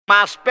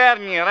Μας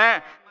παίρνει ρε,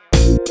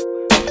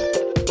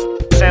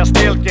 σε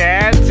στυλ και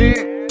έτσι,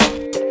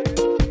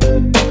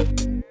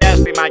 και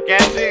στη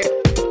μακέτσι,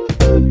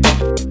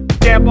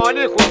 και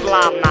πολύ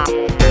χουκλάμνα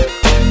μου.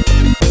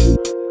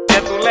 Και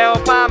του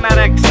λέω πάμε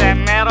ρε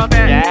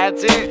ξενέρωτε, και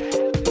έτσι,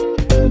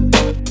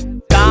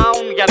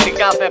 down για την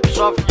κάθε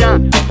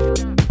ψόφια,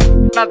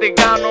 να την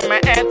κάνουμε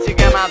έτσι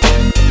και να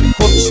την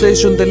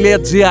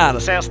HotStation.gr,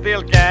 σε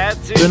στυλ και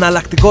έτσι, το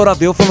εναλλακτικό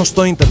ραδιόφωνο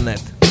στο ίντερνετ.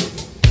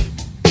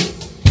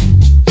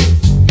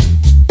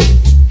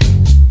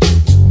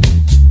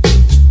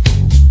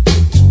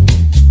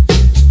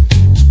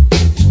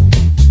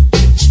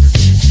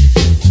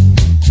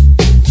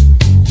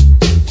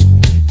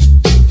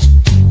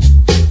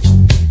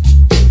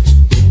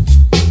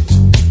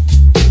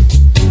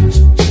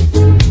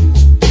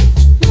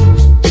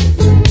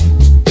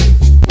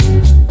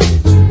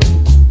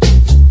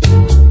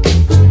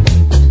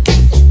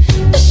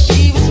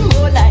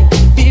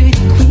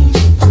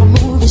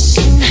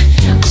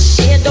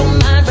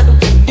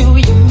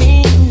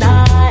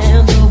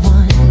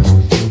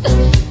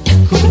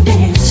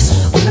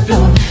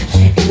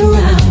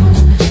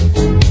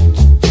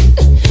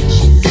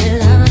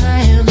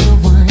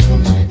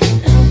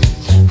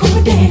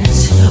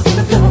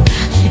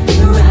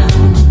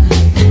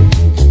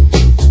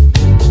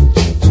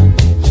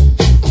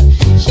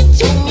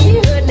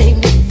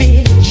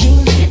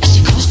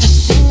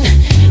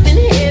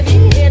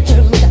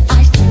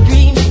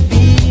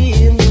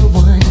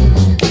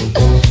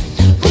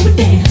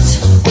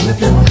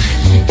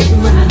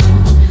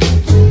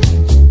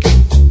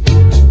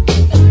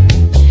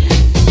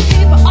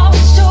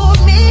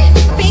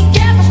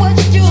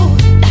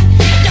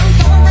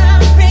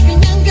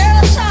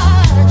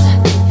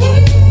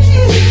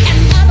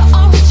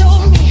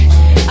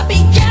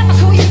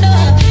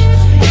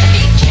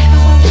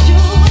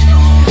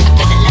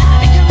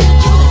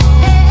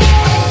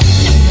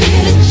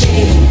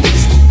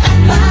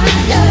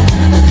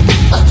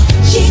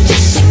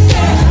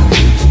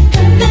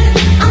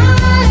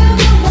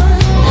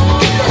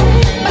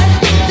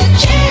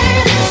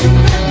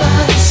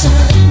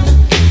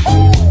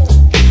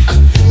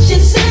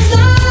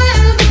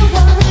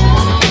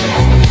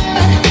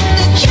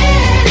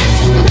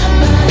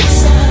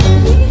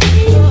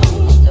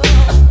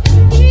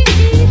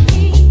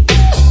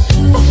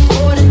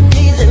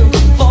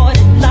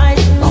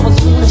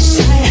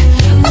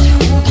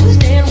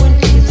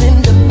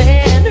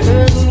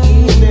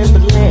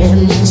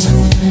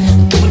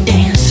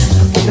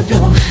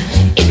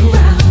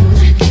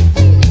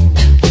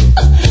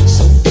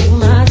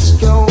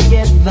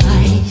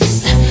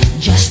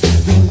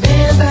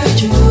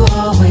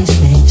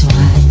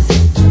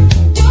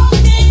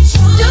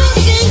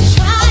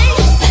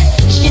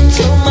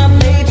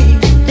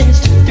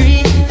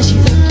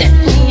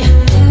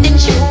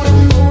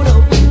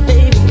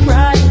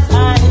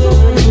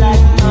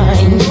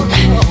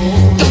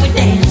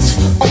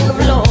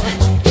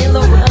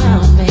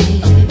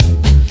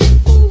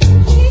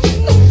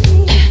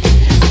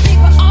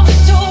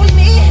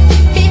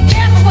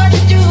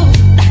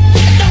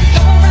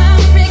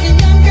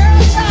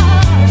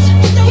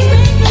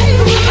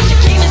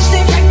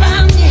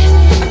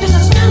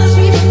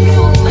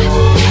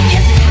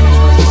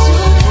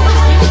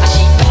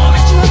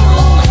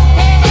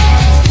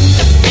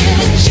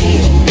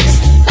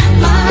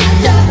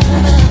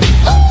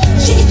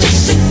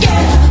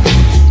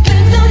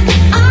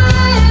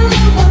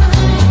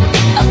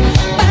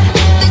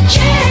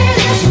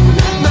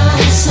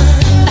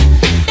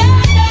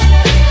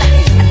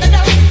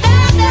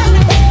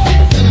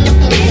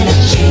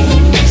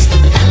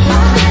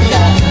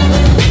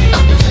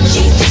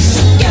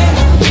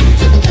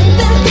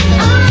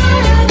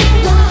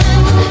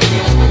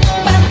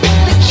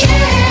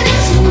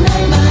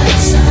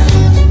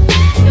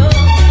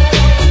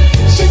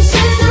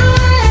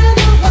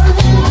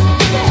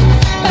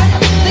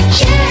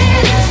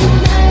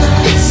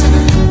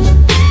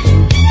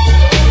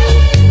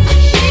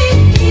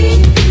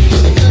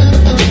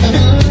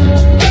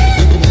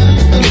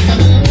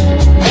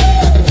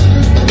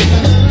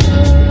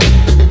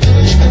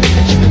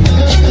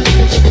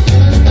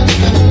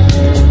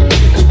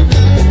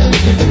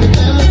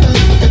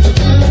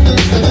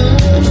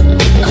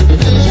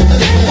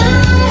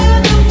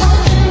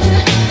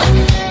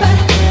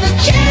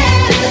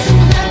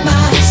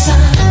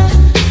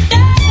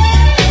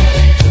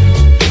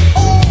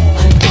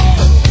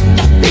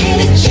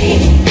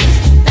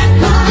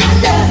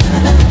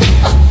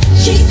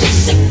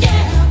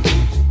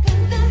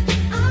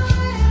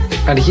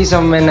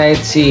 Αρχίσαμε με ένα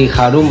έτσι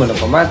χαρούμενο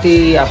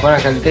κομμάτι από ένα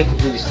καλλιτέχνη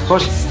που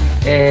δυστυχώς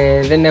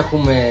δεν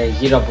έχουμε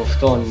γύρω από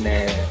αυτόν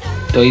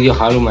το ίδιο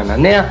χαρούμενα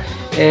νέα.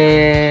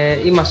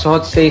 Είμαστε στο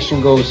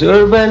HotStation Goes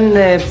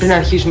Urban. Πριν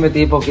αρχίσουμε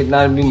την hip hop και την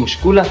R&B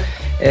μουσικούλα,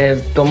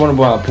 το μόνο που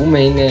μπορούμε να πούμε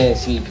είναι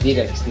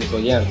συλληπιτήρια και στην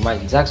οικογένεια του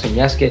Michael Jackson,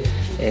 μιας και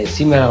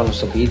σήμερα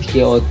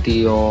γνωστοποιήθηκε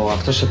ότι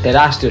αυτός ο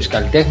τεράστιος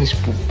καλλιτέχνης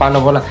που πάνω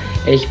απ' όλα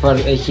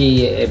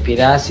έχει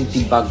επηρεάσει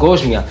την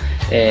παγκόσμια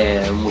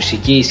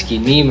μουσική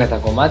σκηνή με τα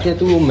κομμάτια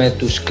του, με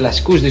τους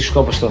κλασικούς δίσκους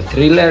όπως το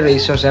Thriller,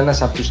 ίσως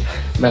ένας από τους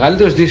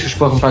μεγαλύτερους δίσκους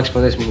που έχουν υπάρξει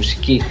ποτέ στη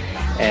μουσική,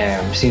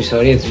 στην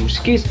ιστορία της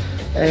μουσικής.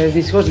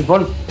 Δυστυχώς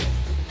λοιπόν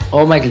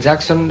ο Michael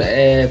Jackson,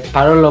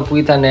 παρόλο που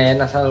ήταν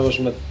ένας άνθρωπος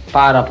με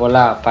πάρα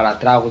πολλά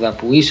παρατράγουδα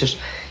που ίσως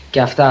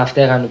και αυτά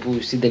φταίγανε που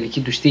στην τελική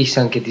του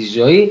στοίχησαν και τη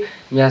ζωή,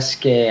 μιας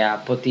και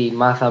από ό,τι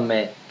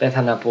μάθαμε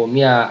πέθανε από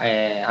μια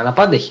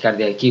αναπάντεχη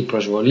καρδιακή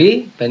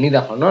προσβολή 50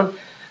 χρονών.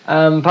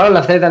 Παρ' όλα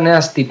αυτά ήταν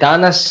ένας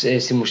τιτάνας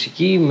στη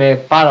μουσική με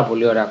πάρα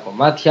πολύ ωραία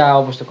κομμάτια,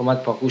 όπως το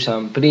κομμάτι που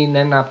ακούσαμε πριν,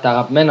 ένα από τα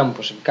αγαπημένα μου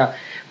προσωπικά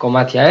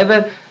κομμάτια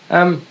ever.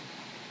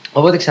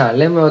 Οπότε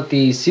ξαναλέμε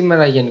ότι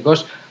σήμερα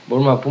γενικώς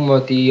μπορούμε να πούμε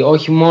ότι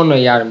όχι μόνο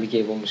η R&B και η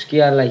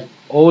υπομουσική, αλλά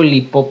όλη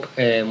η pop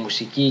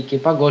μουσική και η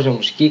παγκόσμια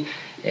μουσική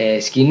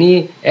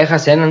σκηνή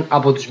έχασε έναν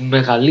από τους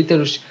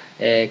μεγαλύτερους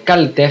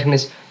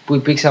καλλιτέχνες που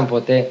υπήρξαν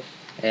ποτέ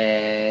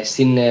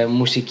στην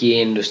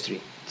μουσική industry.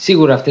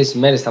 Σίγουρα αυτές τις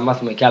μέρες θα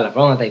μάθουμε και άλλα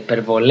πράγματα,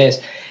 υπερβολές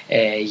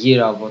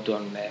γύρω από τον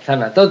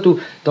θάνατό του.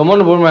 Το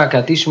μόνο που μπορούμε να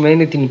κρατήσουμε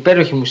είναι την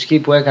υπέροχη μουσική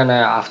που έκανε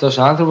αυτός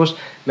ο άνθρωπος,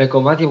 με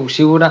κομμάτια που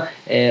σίγουρα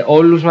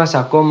όλους μας,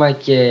 ακόμα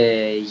και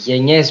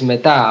γενιές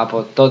μετά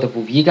από τότε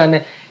που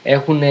βγήκανε,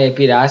 έχουν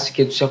επηρεάσει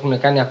και τους έχουν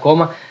κάνει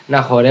ακόμα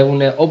να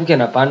χορεύουν όπου και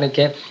να πάνε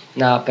και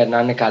να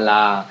περνάνε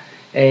καλά.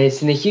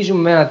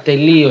 Συνεχίζουμε με ένα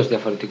τελείως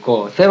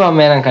διαφορετικό θέμα,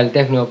 με έναν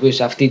καλλιτέχνη ο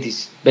οποίος αυτή τη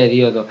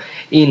περίοδο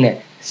είναι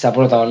στα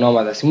πρώτα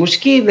ονόματα στη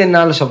μουσική. Δεν είναι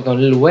άλλος από τον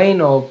Lil Wayne,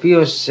 ο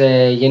οποίος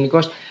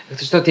γενικώς,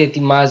 εκτός το ότι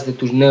ετοιμάζεται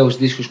τους νέους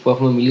δίσκους που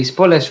έχουμε μιλήσει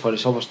πολλές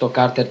φορές, όπως το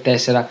Carter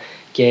 4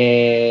 και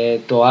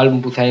το άλμπουμ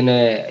που θα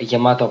είναι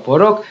γεμάτο από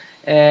rock,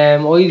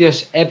 ο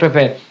ίδιος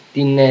έπρεπε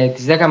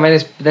τις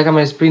 10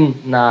 μέρες πριν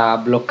να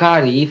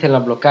μπλοκάρει, ήθελε να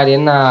μπλοκάρει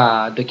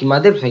ένα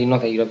ντοκιμαντέρ που θα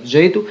γινόταν γύρω από τη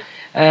ζωή του.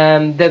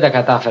 Δεν τα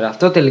κατάφερα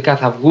αυτό. Τελικά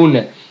θα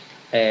βγούνε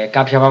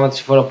κάποια πράγματα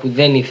στη φορά που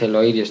δεν ήθελε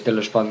ο ίδιος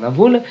τέλος πάντων να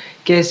βγούνε,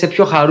 και σε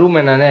πιο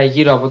χαρούμενα νέα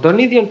γύρω από τον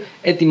ίδιο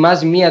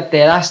ετοιμάζει μια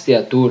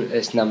τεράστια tour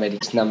στην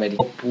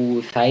Αμερική,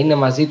 που θα είναι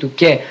μαζί του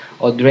και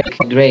ο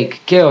Drake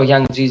και ο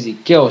Young Jeezy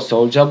και ο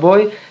Soulja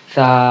Boy.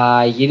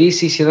 Θα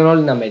γυρίσει σχεδόν όλη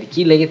την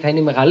Αμερική, λέγεται θα είναι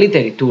η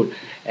μεγαλύτερη tour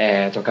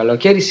το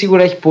καλοκαίρι.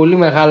 Σίγουρα έχει πολύ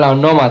μεγάλα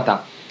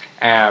ονόματα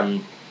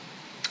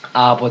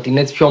από την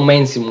έτσι πιο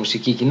mainstream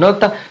μουσική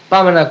κοινότητα.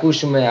 Πάμε να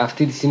ακούσουμε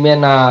αυτή τη στιγμή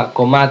ένα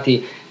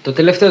κομμάτι, το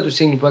τελευταίο του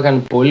single που έκανε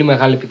πολύ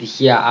μεγάλη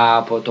επιτυχία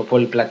από το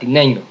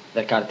πολυπλατινένιο The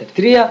Carter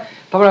 3.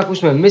 Πάμε να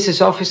ακούσουμε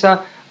Mrs. Officer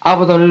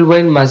από τον Lil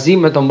Wayne μαζί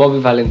με τον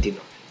Bobby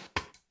Valentino.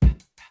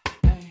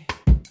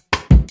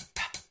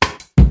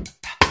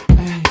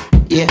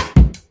 Yeah.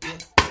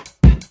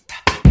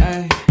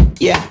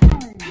 Yeah.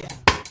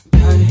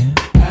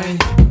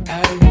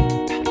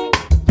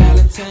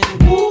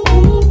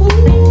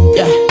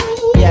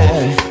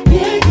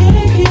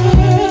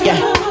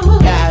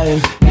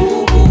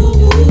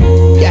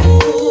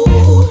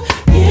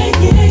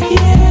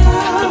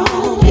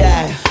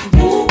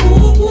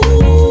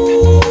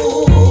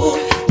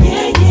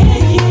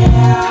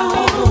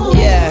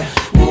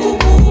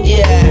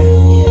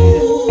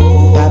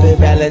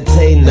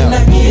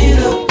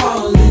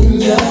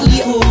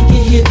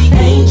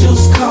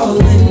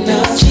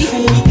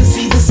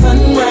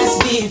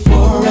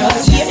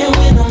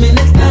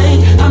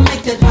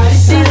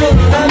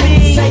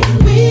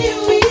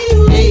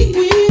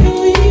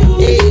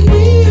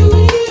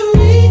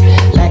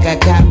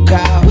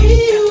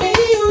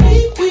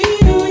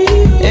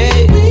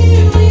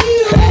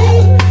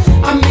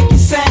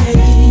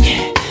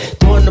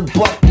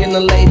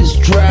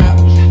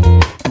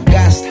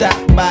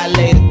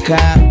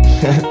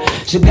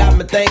 She got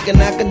me thinking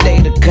I could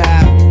date a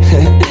cop.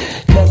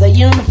 Cause her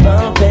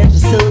uniform pants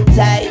were so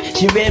tight.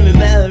 She read me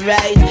my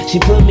rights. She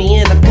put me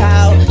in a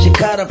call. She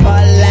cut off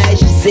all the lights.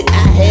 She said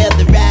I have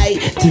the right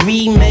to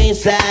remain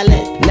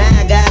silent.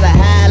 Now I gotta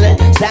holler,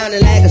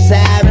 sounding like a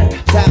siren.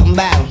 Talking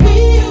about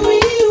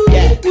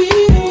yeah,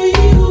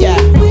 yeah,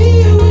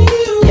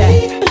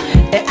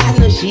 yeah. And I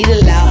know she the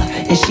law,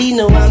 and she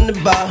know I'm the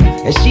boss,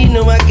 and she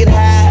know I get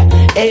high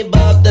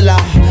above the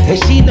law, and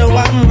she know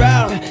I'm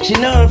wrong. She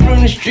know I'm from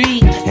the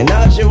street, and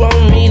all she want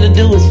me to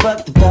do is fuck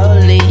the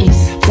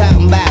police.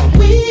 Talking about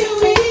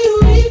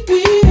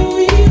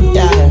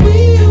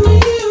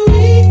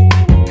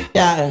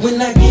yeah. When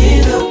I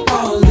get up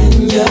all in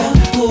ya,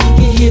 we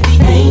can hear the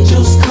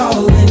angels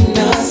calling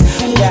us.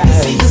 We can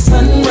see the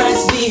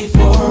sunrise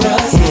before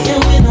us.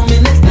 And when I'm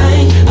in that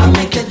thing, I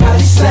make that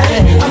body say,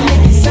 I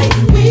make it say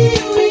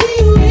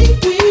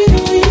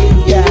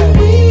yeah.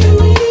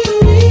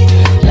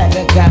 Like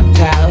a cop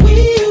cow.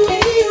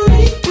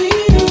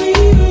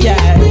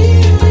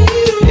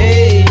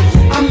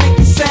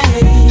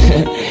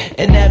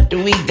 And after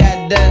we got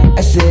done,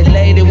 I said,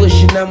 lady, what's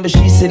your number?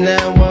 She said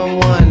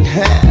 911.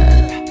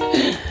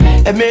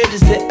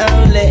 Emergency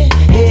only.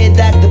 Head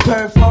doctor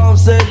perform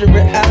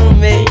surgery on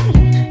me.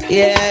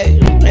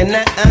 Yeah, and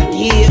now I'm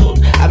healed.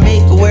 I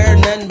make her wear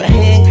nothing but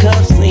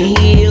handcuffs and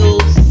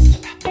heels.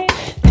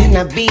 Then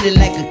I beat it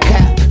like a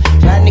cop.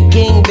 Rodney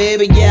King,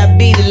 baby, yeah, I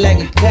beat it like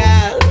a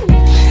cow.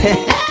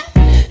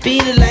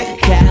 Beat it like a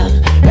cow.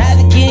 Ride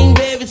the king,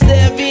 baby,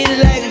 still beat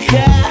it like a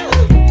cow.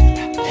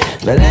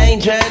 But I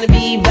ain't trying to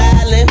be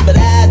violent, but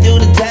I do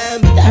the time.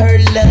 But her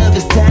love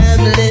is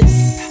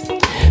timeless.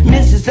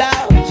 Mrs.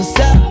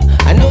 Officer,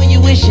 I know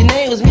you wish your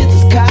name was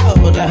Mrs.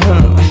 Calder,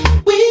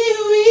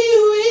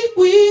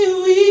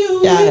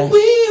 yeah,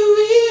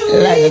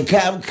 like a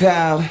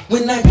cow.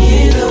 When I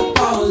get up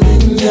all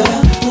in ya,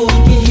 we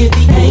can hear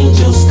the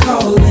angels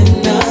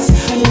calling us,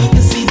 and we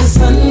can see the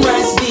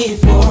sunrise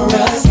before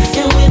us.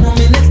 And when I'm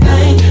in that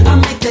thing, I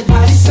make that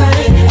body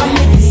sing. I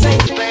make it say,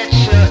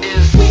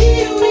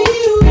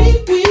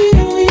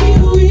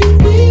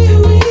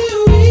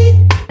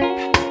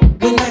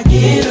 when I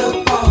get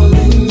up all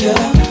in ya,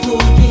 we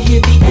can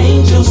hear the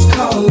angels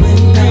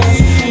calling us,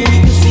 and we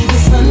can see the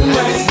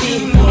sunrise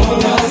before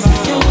us.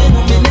 And when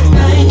I'm in that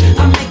thing,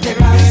 I make that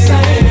body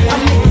sing. I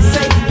make it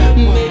say,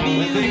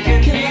 baby, can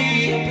I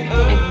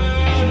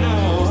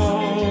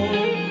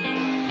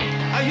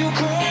Are you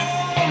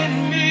calling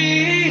me?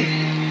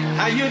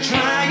 Are you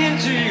trying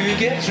to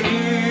get through?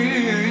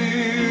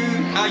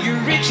 Are you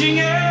reaching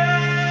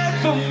out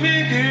for me?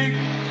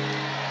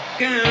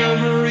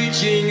 I'm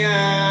reaching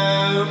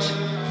out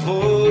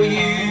for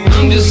you.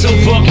 I'm just so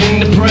fucking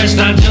depressed,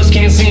 I just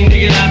can't seem to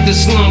get out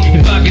this slump.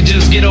 If I could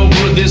just get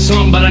over this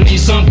hump, but I need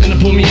something to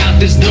pull me out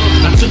this dump.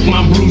 I took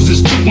my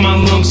bruises, took my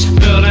lumps,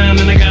 fell down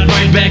and I got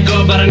right back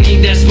up. But I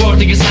need that spark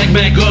to get psyched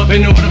back up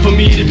in order for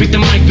me to pick the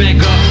mic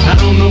back up. I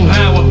don't know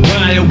how or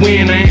why or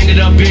when I ended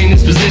up in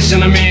this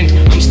position I'm in.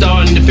 I'm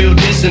starting to feel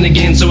distant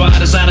again, so I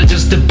decided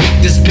just to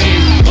pick this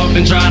pen up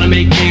and try to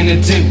make an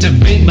attempt to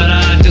vent. But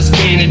I just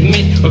can't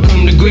admit or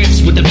come to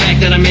grips with the fact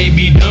that I may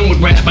be done with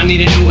rap. I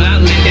need a new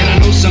outlet, and I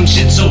know some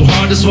shit's so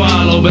hard to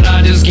swallow, but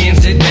I just can't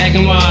sit back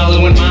and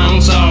wallow in my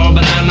own sorrow.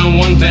 But I know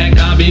one fact,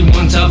 I'll be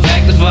one tough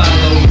act to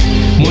follow.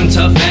 One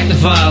tough act to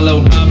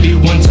follow. I'll be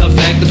one tough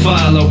act to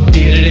follow.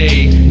 Here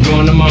today,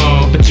 gone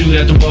tomorrow, but you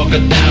have to walk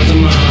 1,000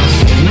 miles.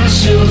 My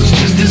shoes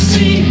just to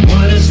see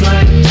what it's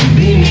like to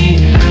be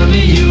me. I'll be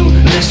you,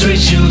 let's straight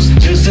shoes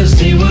just to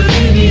see what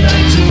it'd be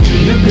like to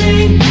feel your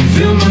pain, you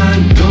feel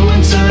mine. Go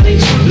inside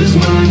each other's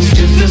minds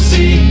just to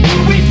see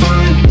what we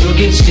find. Look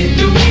at shit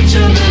through each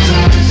other's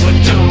eyes, but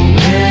don't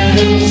let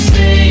them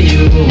say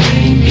you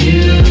ain't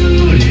beautiful.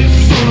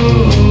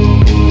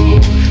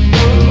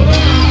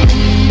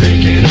 They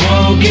can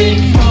all get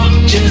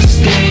fucked, just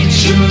stay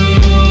true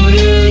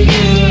to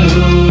you.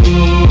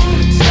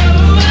 So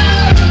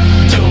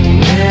don't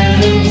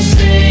let them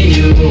say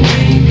you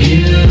ain't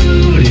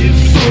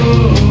beautiful.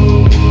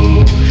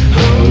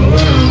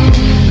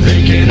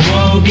 They can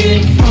all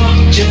get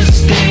fucked, just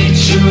stay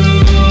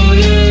true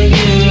to you.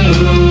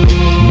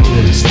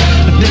 I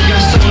think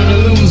I'm starting to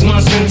lose my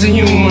sense of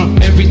humor.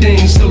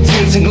 Everything's so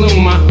tense and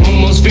gloom. I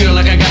almost feel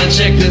like I gotta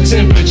check the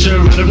temperature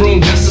of the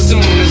room just as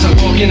soon as I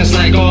walk in. It's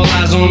like all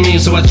eyes on me,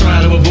 so I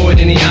try to avoid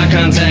any eye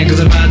contact. Cause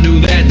if I do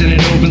that, then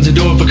it opens the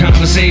door for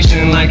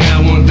conversation like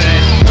I want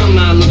that. I'm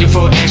not looking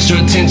for extra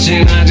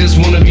attention, I just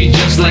wanna be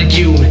just like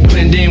you.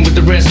 Blend in with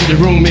the rest of the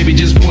room, maybe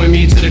just point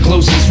me to the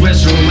closest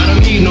restroom. I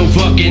don't need no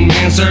fucking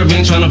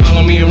manservant trying to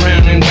follow me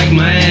around and wipe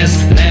my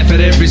ass. Laugh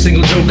at every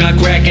single joke I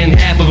crack, and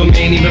half of them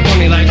ain't even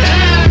funny like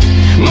that.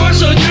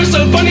 Marshall, you're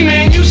so funny,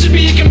 man, you should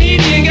be a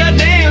comedian,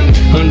 goddamn.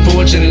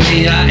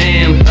 Unfortunately, I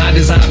am. I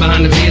just hide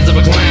behind the tears of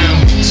a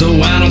clown. So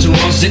why don't you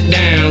all sit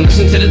down?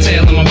 Listen to the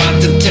tale I'm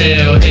about to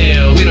tell.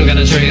 Hell, we don't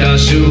gotta trade our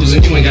shoes,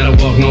 and you ain't gotta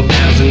walk no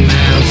 1,000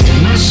 miles.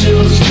 In my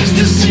shoes, just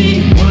to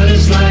see what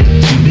it's like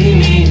to be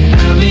me.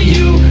 I'll be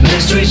you,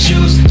 let's trade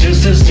shoes,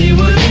 just to see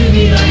what it'd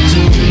be like to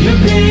feel your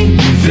pain,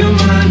 you feel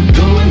mine.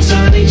 Go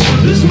inside each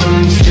other's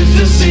minds, just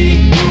to see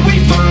what we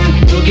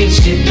find. Look at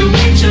shit through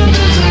each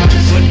other's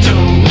eyes, but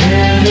don't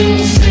let them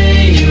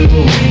say you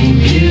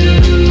ain't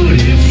beautiful.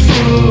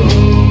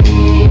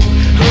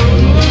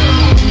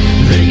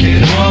 They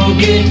can all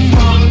get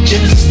fucked,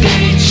 just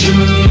stay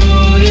true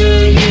to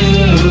you.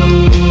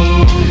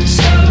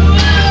 So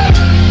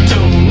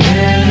don't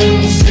let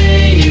them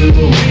say you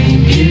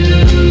ain't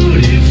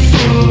beautiful.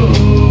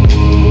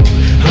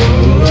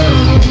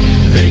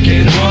 They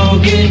can all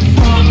get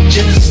fucked,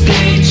 just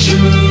stay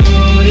true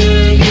to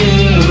you.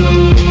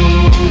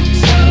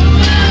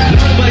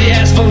 Nobody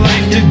asked for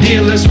life to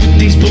deal us with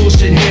these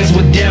bullshit hands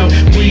with doubt.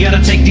 We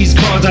gotta take these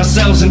cards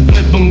ourselves and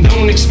flip them,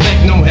 don't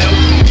expect no help.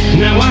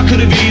 Now I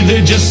could've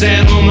either just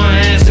sat on my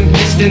ass and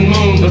pissed and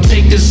moaned, or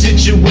take the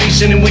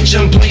situation in which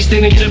I'm placed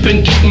in and get up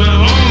and get my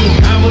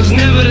own. I was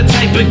never the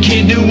type of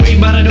kid to wait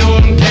by the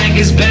door and pack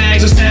his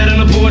bags, or sat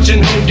on the porch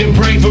and hoped and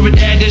prayed for a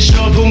dad that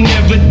showed up who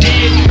never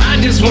did. I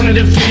just wanted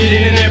to fit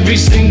in every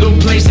single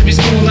place, every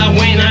school I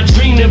went. I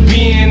dreamed of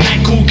being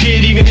that cool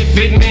kid, even if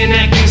it meant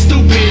acting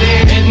stupid.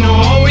 And Edna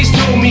always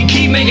told me,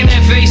 keep making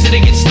that face and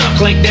it gets stuck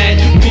like that.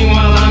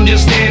 Meanwhile I'm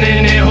just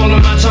standing there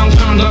holding my tongue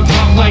trying to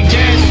talk like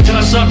that, till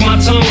I suck my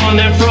tongue on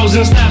that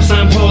frozen stop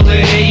sign pole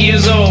at 8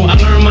 years old. I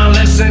learned my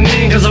lesson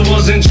then, cause I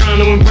wasn't trying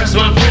to impress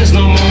my friends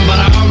no more. But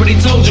I already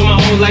told you my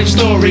whole life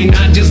story,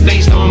 not just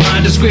based on my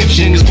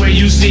description. Cause where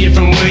you see it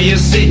from where you're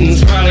sitting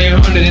is probably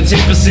 100 times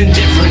 10%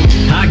 different.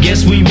 I guess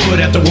we would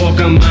have to walk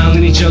a mile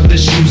in each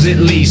other's shoes at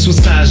least. What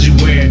size you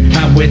wear?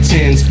 I wear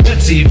 10s.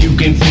 Let's see if you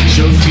can fit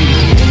your feet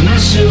in my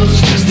shoes,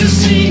 just to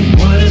see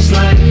what it's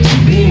like to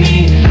be me.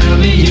 I'll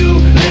be you.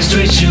 Let's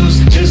trade shoes,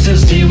 just to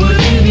see what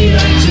it'd be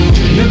like to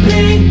feel your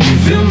pain, you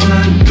feel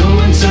mine. Go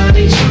inside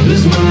each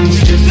other's minds,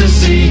 just to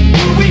see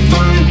what we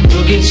find.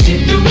 Look at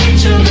shit through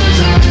each other's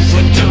eyes.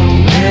 But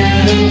don't let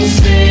them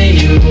say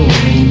you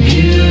ain't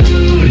beautiful.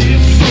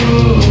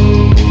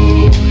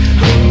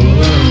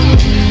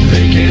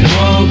 They can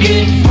all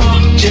get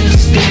fucked, just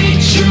stay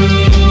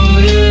true to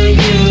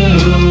you.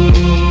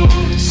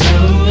 So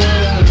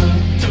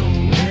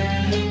don't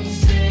let them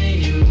say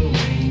you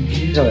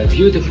ain't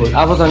Beautiful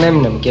από τον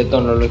Eminem και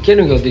τον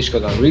ολοκαίρινο δίσκο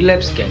των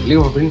Relapse, και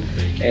λίγο πριν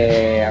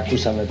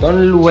ακούσαμε τον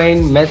Lil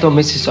Wayne με το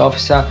Mrs.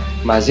 Officer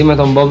μαζί με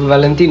τον Bobby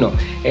Valentino.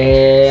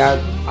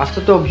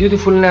 Αυτό το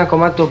Beautiful είναι ένα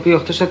κομμάτι το οποίο,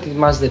 εκτός ότι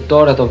ετοιμάζεται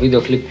τώρα το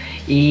βίντεο κλιπ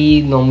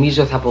ή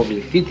νομίζω θα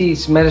προβληθεί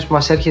τις μέρες που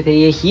μας έρχεται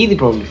ή έχει ήδη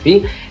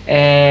προβληθεί,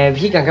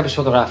 βγήκαν κάποιες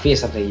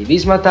φωτογραφίες από τα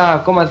γυρίσματα,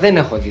 ακόμα δεν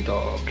έχω δει το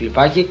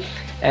κλιπάκι.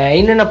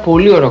 Είναι ένα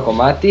πολύ ωραίο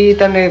κομμάτι,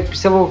 ήταν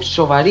πιστεύω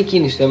σοβαρή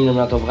κίνηση το Eminem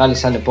να το βγάλει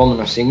σαν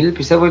επόμενο single.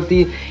 Πιστεύω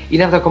ότι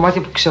είναι από τα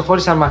κομμάτια που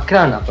ξεχώρισαν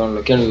μακράν από τον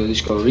ολοκαίρινο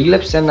δίσκο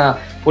Relapse. Ένα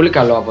πολύ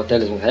καλό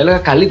αποτέλεσμα θα έλεγα,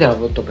 καλύτερα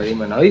από ό,τι το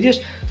περίμενα ο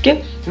ίδιος. Και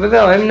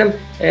βέβαια ο Eminem,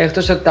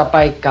 εκτός ότι τα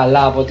πάει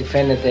καλά από ό,τι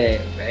φαίνεται,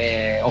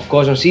 ο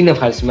κόσμος είναι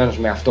ευχαριστημένος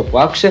με αυτό που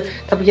άκουσε,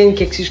 θα πηγαίνει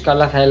και εξίσου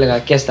καλά θα έλεγα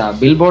και στα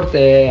Billboard.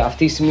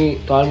 Αυτή τη στιγμή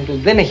το άλμπουμ του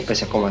δεν έχει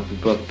πέσει ακόμα την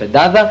πρώτη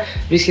πεντάδα,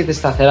 βρίσκεται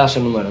σταθερά στο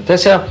νούμερο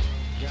 4.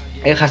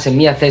 Έχασε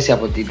μία θέση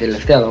από την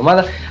τελευταία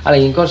εβδομάδα, αλλά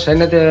γενικώς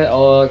φαίνεται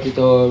ότι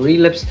το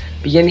Relapse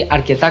πηγαίνει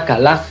αρκετά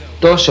καλά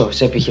τόσο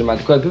σε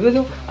επιχειρηματικό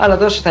επίπεδο, αλλά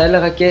τόσο θα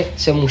έλεγα και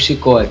σε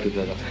μουσικό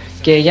επίπεδο.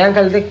 Και για ένα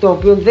καλλιτέχνη το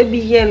οποίο δεν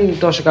πηγαίνει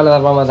τόσο καλά τα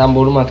πράγματα, αν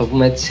μπορούμε να το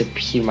πούμε έτσι, σε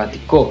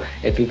επιχειρηματικό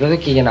επίπεδο,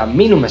 και για να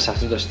μείνουμε σε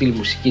αυτό το στυλ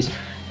μουσικής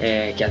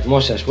και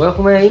ατμόσφαιρας που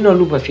έχουμε, είναι ο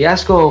Lupe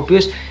Fiasco, ο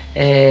οποίος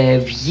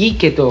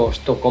βγήκε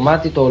στο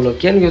κομμάτι το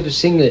ολοκαίρινο του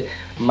single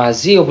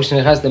μαζί, όπου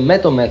συνεργάζεται με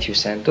τον Matthew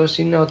Santos.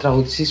 Είναι ο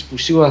τραγουδιστής που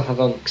σίγουρα θα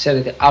τον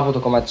ξέρετε από το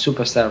κομμάτι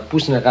Superstar που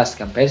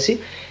συνεργάστηκαν πέρσι.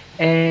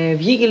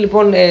 Βγήκε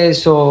λοιπόν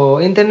στο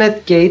ίντερνετ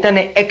και ήταν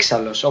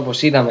έξαλλος,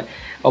 όπως είδαμε,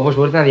 όπως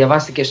μπορείτε να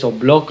διαβάσετε και στο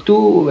blog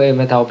του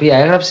με τα οποία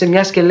έγραψε,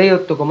 μιας και λέει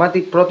ότι το κομμάτι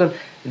πρώτον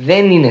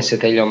δεν είναι σε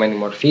τελειωμένη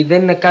μορφή,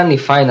 δεν είναι καν η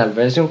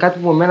final version, κάτι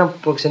που εμένα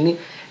προξενεί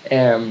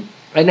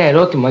ένα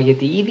ερώτημα,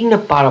 γιατί ήδη είναι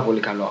πάρα πολύ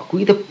καλό,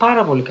 ακούγεται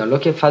πάρα πολύ καλό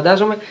και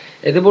φαντάζομαι,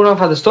 δεν μπορώ να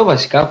φανταστώ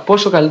βασικά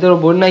πόσο καλύτερο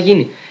μπορεί να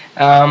γίνει.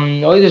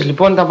 Ο ίδιος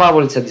λοιπόν ήταν πάρα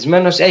πολύ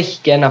τσαντισμένος, έχει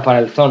και ένα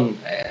παρελθόν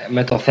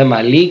με το θέμα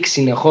leak,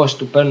 συνεχώς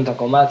του παίρνουν τα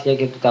κομμάτια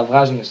και του τα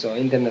βγάζουν στο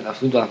ίντερνετ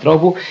αυτού του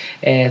ανθρώπου.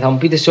 Θα μου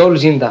πείτε σε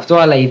όλους γίνεται αυτό,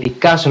 αλλά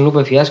ειδικά στον Lupe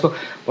Fiasco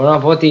μπορώ να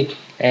πω ότι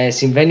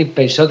συμβαίνει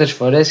περισσότερες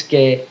φορές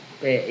και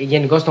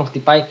γενικώς τον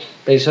χτυπάει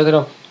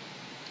περισσότερο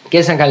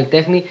και σαν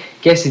καλλιτέχνη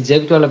και στην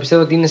τσέπη του, αλλά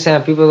πιστεύω ότι είναι σε ένα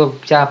επίπεδο που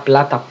πια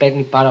απλά τα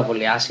παίρνει πάρα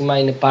πολύ άσχημα,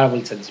 είναι πάρα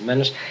πολύ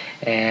τσαντισμένος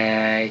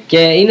και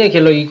είναι και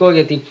λογικό,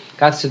 γιατί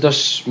κάθεσαι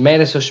τόσες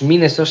μέρες, τόσους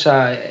μήνες,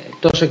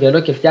 τόσο καιρό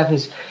και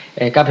φτιάχνεις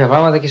κάποια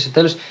πράγματα και στο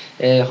τέλος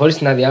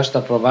χωρίς να διάσου τα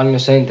προβάλλουν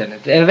στο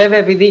ίντερνετ. Βέβαια,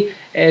 επειδή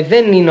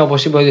δεν είναι,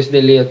 όπως είπα, στην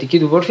τελειωτική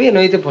του μορφή,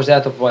 εννοείται πως δεν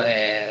θα το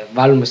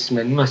βάλουμε στη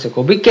σημερινή μας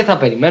εκπομπή και θα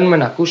περιμένουμε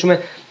να ακούσουμε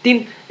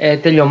την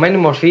τελειωμένη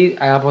μορφή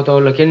από το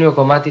ολοκαίρινο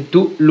κομμάτι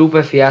του Lupe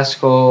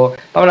Fiasco.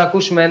 Πάμε να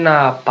ακούσουμε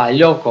ένα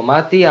παλιό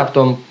κομμάτι από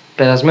τον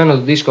περασμένο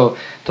του δίσκο,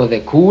 το The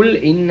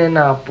Cool. Είναι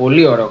ένα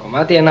πολύ ωραίο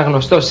κομμάτι, ένα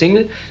γνωστό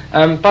single.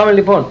 Πάμε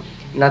λοιπόν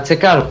να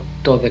τσεκάρω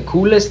το The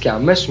Coolest και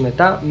αμέσως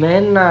μετά με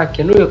ένα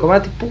καινούριο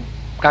κομμάτι που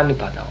κάνει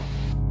πάντα.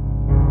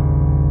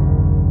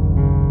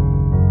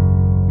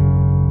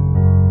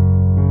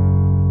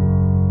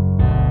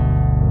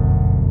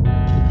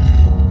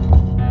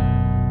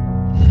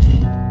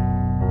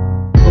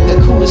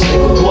 The coolest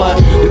nigga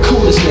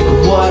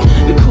what?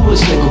 The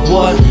coolest nigga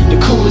what? The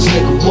coolest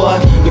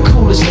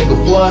nigga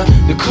what?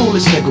 The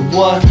coolest nigga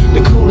what?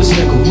 The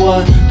coolest nigga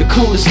what? The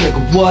coolest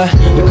nigga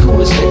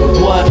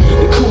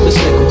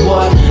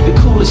what? The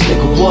coolest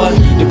nigga what?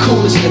 The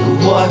coolest nigga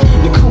what?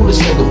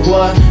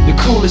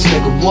 The coolest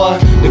nigga what?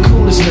 The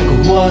coolest nigga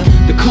what?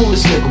 The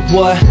coolest nigga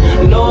what?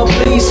 Lord,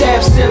 please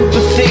have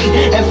sympathy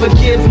and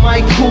forgive my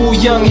cool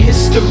young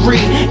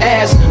history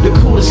as the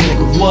coolest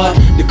nigga what?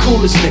 The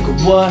coolest nigga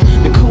what?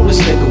 The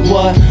coolest nigga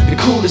what? The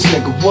coolest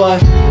nigga what?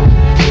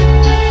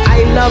 I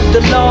love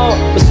the law,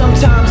 but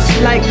sometimes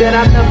it's like that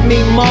I love me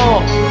more.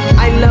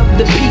 I love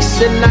the peace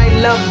and I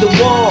love the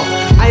war.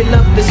 I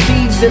love the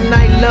seas and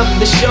I love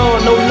the shore.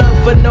 No love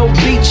for no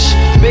beach,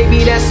 baby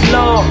that's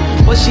law.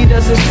 What she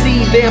doesn't see,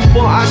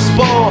 therefore I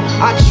spoil.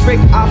 I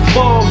trick, I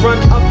fall, run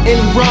up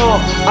and raw.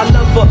 I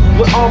love her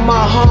with all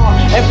my heart.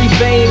 Every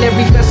vein,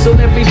 every vessel,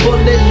 every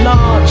bullet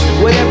large.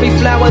 With every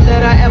flower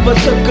that I ever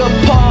took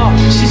apart.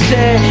 She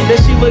said that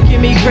she would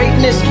give me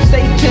greatness,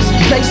 status,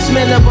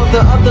 placement above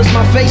the others.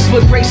 My face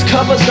would grace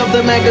covers of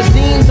the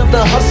magazines of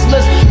the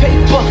hustlers.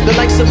 Paper, the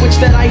likes of which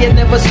that I had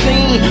never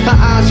seen. Her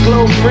eyes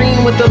glow green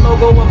with the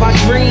logo of our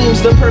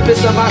dreams, the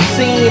purpose of our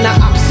scene, our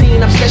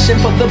obscene obsession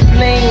for the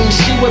bling.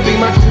 She would be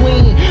my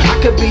queen, I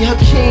could be her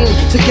king.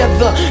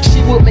 Together,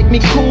 she would make me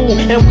cool,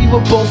 and we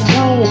would both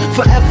rule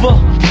forever.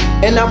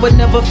 And I would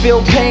never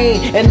feel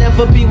pain, and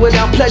never be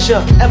without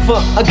pleasure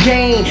ever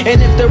again.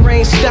 And if the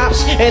rain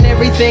stops and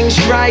everything's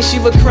dry, she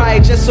would cry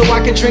just so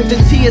I could drink the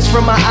tears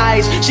from my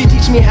eyes. She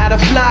teach me how to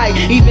fly,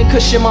 even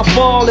cushion my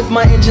fall if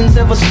my engines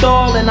ever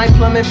stall and I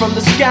plummet from the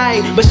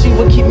sky. But she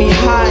would keep me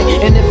high,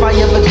 and if I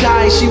ever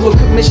die, she would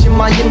commission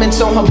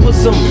monuments on her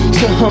bosom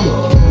to him.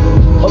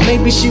 Or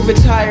maybe she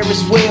retire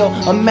as well.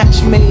 A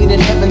match made in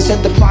heaven,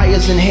 set the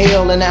fires in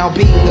hell, and I'll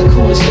be the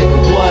coolest nigga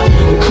what?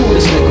 The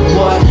coolest nigga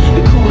what?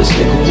 The coolest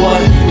nigga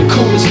what? The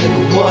coolest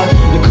nigga what?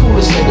 The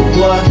coolest nigga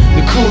what?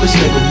 The coolest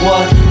nigga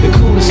what? The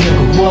coolest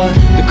nigga what?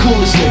 The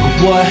coolest nigga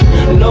what?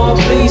 Lord,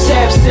 please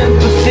have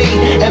sympathy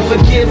and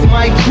forgive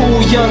my cool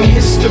young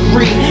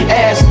history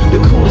as the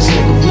coolest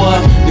nigga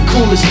what? The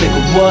coolest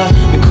nigga what?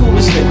 The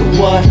coolest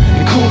nigga what?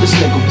 The coolest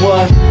nigga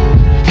what?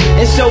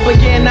 And so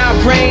began our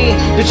reign,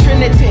 the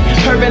Trinity,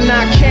 her and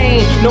I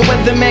came. No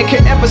other man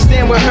could ever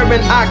stand where her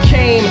and I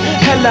came.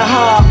 Hella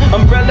hard,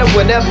 umbrella,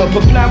 whatever,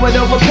 but plowing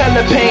over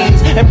pellet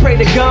pains. And pray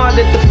to God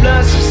that the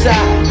flood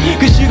subside,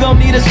 cause you gon'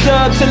 need a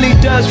sub till he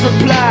does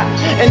reply.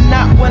 And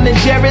not one of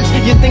Jared's,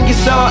 you think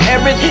it's all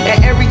arid,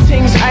 and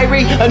everything's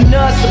irie.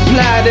 Another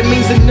supply, that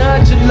means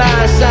another July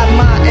inside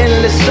my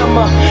endless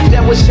summer.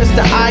 That was just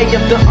the eye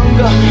of the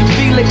hunger.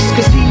 Felix,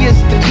 cause he is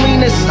the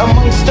cleanest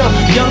amongst the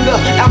younger,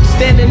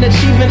 outstanding,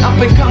 achieving up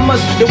and comers,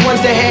 the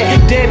ones that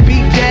had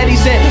deadbeat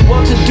daddies and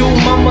well-to-do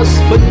mamas,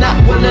 but not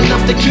well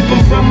enough to keep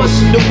them from us.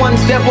 The ones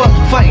that were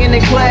fighting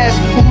in class,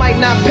 who might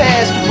not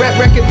pass. Rap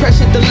record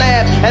pressured to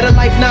laugh at a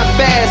life not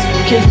fast.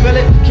 Can't feel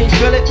it, can't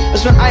feel it.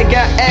 That's when I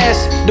got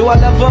asked, do I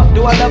love her?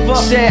 Do I love her?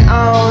 Said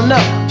I don't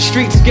know.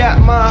 Streets got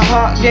my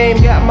heart,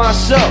 game got my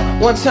soul.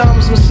 One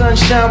time some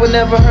sunshine would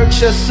never hurt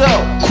your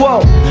soul.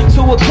 Quote,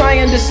 to a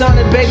crying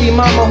dishonored baby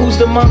mama, who's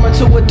the mama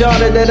to a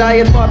daughter that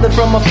I had fathered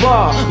from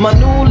afar. My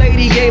new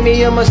lady gave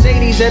me a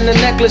Mercedes and a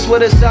necklace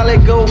with a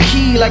solid gold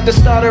key, like the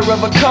starter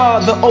of a car,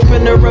 the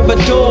opener of a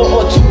door,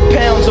 or 2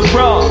 pounds of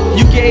raw.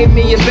 You gave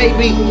me a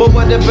baby, but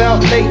what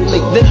about lately?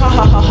 Then ha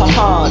ha ha ha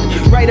hard,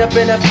 right up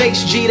in her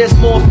face. G, there's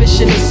more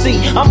fish in the sea.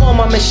 I'm on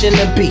my mission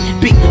to be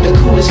the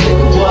coolest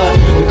nigga what?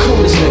 The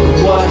coolest nigga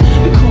what?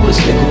 The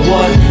coolest nigga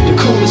what? The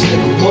coolest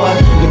nigga what?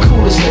 The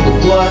coolest nigga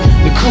what?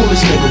 The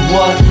coolest nigga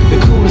what? The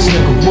coolest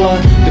nigga what?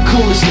 The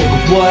coolest nigga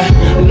what?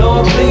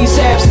 Lord, please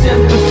have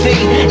sympathy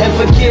and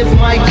forgive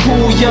my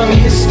cool young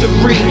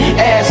history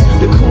as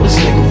the coolest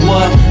nigga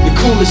what? The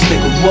coolest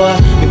nigga what?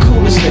 The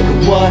coolest nigga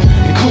what?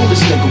 The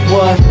coolest nigga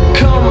what?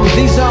 Come,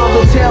 these are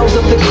the tales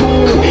of the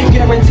cool,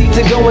 guaranteed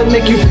to go and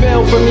make you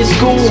fail from your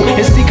school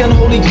and seek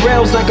unholy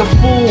grails like a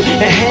fool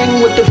and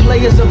hang with the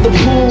players of the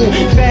pool,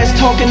 fast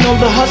talking on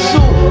the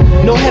hustle.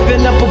 No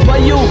heaven up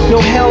above you, no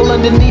hell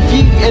underneath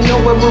ye, and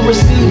nowhere will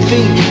receive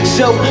thee.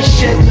 So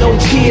shed no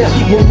tear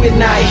when we're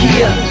not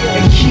here,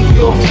 and keep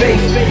your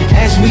faith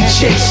as we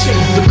chase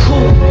the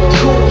cool,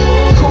 cool,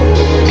 cool,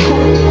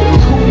 cool,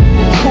 cool,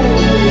 cool,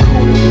 cool,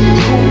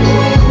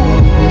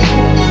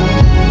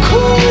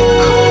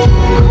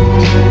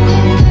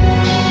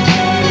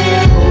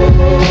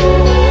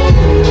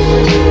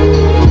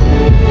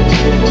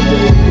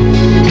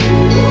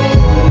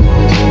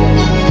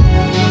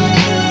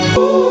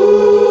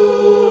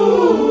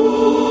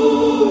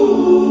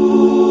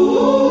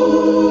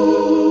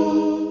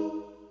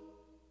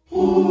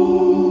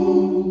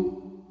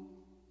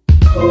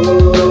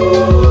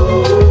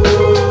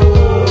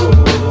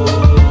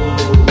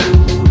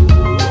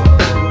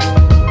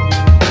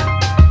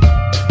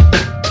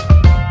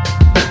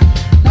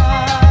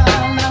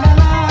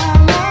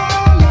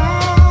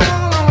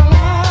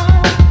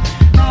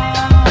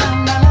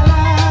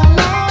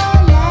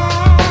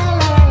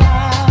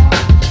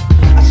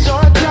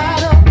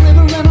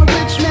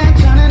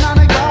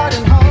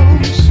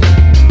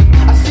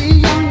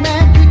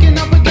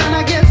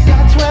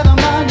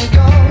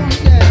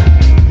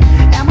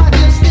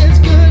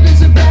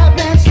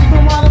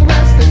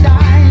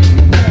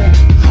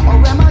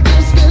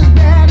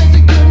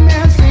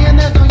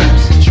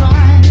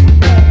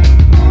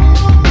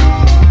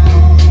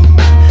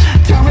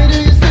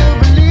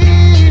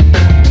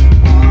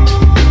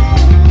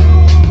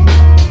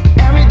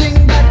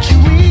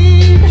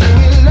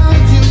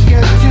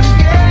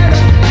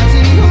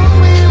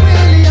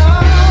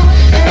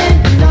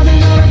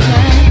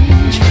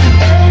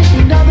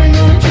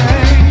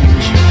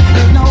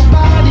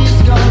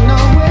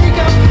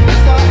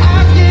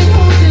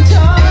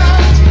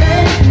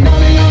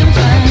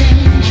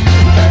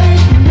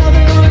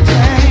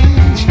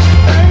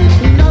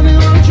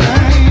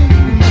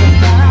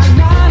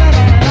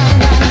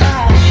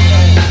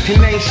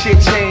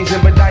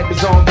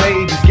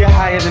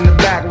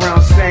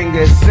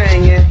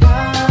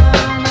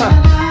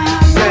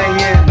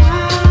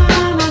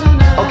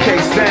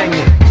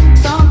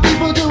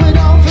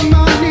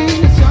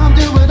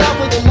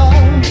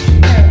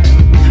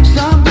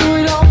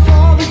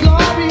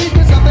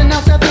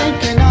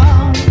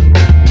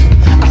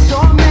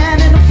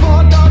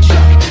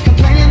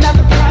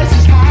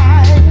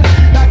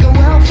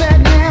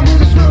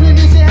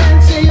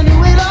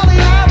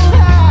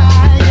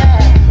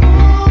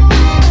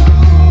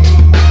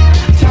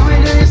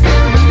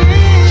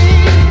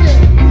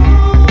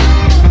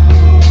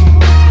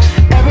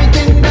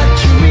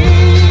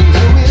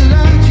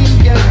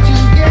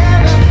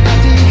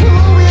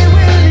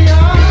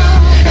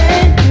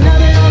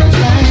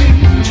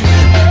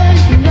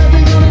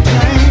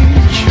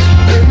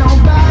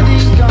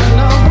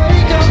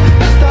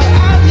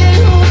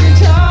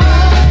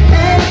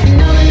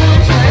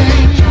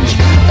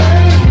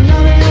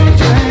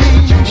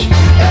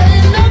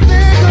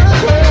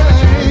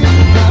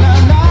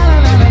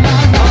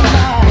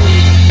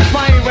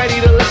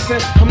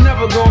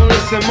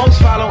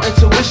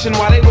 wishing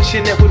while they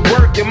wishing it would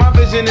work. And my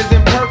vision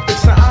isn't perfect,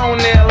 so I don't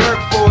dare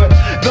alert for it.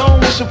 Though I'm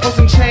wishing for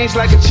some change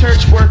like a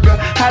church worker.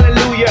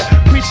 Hallelujah,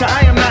 preacher,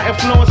 I am not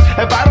influenced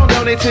if I don't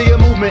donate to your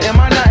movement. Am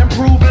I not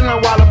improving? And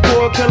while a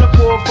poor killer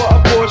poor for a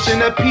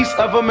portion, a piece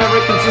of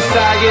American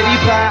society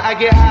pie, I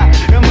get high.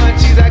 And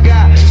munchies I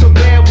got, so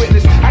bear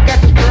witness. I got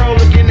this girl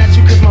looking at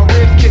you cause my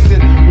ribs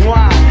kissing.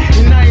 Why?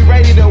 And I ain't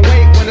ready to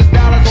wait when it's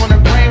dollars on the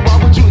brain. Why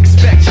would you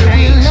expect change?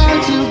 We learn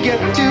to get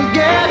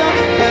together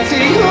and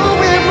see who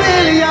we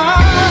really are.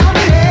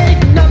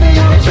 Ain't nothing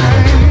gonna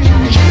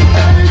change.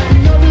 Ain't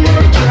nothing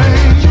gonna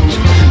change.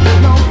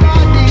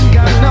 Nobody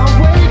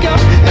gonna wake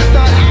up and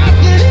start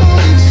acting who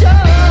they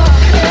should.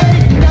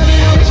 Ain't nothing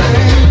gonna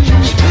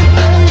change.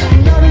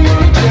 Ain't nothing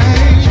gonna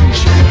change.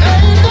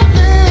 Ain't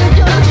nothing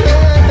gonna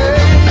change.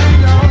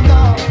 No,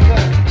 no.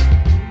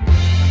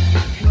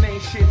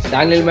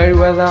 Daniel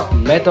Merriweather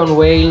με τον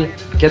Whale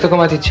και το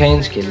κομμάτι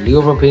Change, και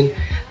λίγο πιο πριν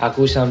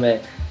ακούσαμε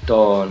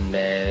τον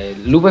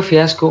Lupe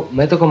Fiasco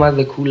με το κομμάτι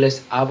The Coolest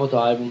από το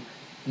album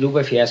Lupe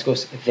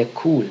Fiasco's The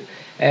Cool.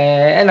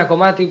 Ένα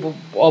κομμάτι που,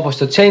 όπως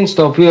το Change,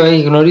 το οποίο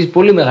έχει γνωρίσει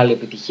πολύ μεγάλη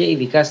επιτυχία,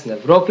 ειδικά στην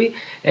Ευρώπη,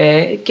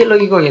 και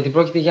λογικό γιατί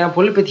πρόκειται για ένα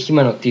πολύ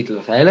πετυχημένο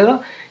τίτλο, θα έλεγα,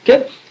 και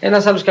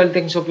ένας άλλος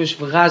καλλιτέχνης ο οποίος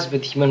βγάζει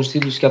πετυχημένους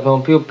τίτλους και από τον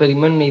οποίο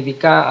περιμένουν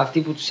ειδικά αυτοί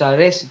που τους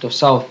αρέσει το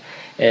South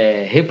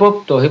Hip Hop,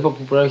 το Hip Hop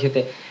που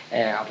προέρχεται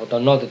από το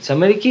νότο της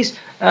Αμερικής,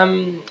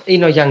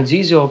 είναι ο Young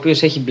Jeezy, ο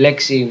οποίος έχει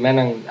μπλέξει με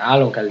έναν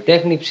άλλον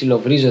καλλιτέχνη,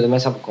 ψιλοβρίζονται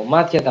μέσα από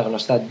κομμάτια, τα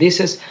γνωστά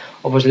disses,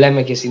 όπως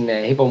λέμε και στην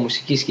hip hop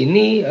μουσική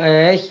σκηνή.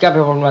 Έχει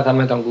κάποια προβλήματα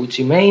με τον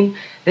Gucci Mane,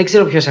 δεν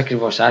ξέρω ποιος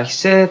ακριβώς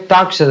άρχισε, το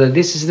άκουσα τα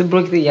disses, δεν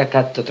πρόκειται για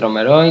κάτι το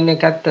τρομερό, είναι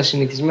κάτι τα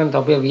συνηθισμένα τα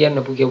οποία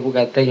βγαίνουν που και που,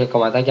 κάτι τέτοια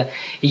κομματάκια,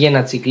 ή για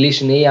να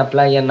τσικλίσουν ή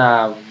απλά για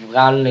να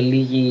βγάλουν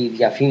λίγη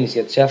διαφήμιση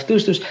για τους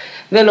εαυτούς τους.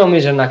 Δεν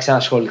νομίζω να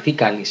ξανασχοληθεί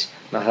κανείς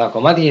με αυτά τα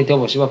κομμάτια, γιατί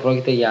όπως είπα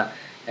πρόκειται για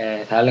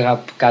θα έλεγα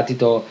κάτι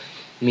το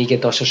μη και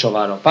τόσο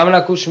σοβαρό. Πάμε να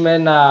ακούσουμε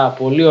ένα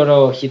πολύ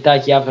ωραίο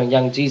χιτάκι από τον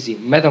Young Jeezy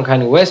με τον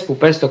Kanye West, που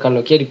πέρσι το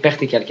καλοκαίρι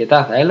παίχτηκε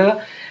αρκετά, θα έλεγα.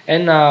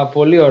 Ένα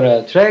πολύ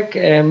ωραίο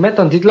track με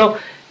τον τίτλο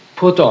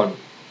Put On.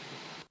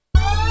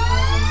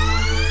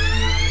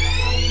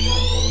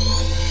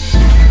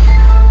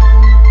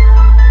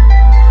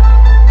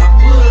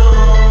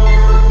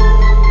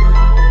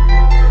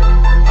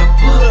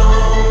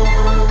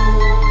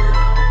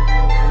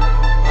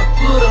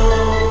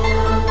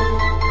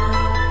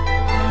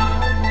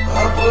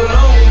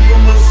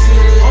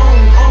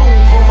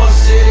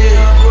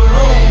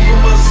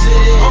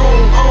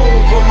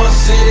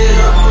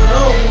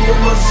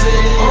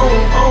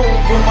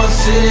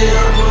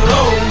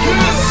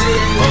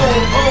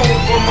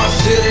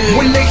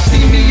 When they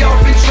see me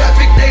off in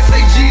traffic, they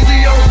say Jeezy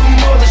on some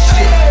other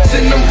shit.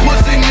 Send them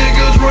pussy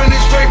niggas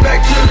running straight back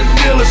to the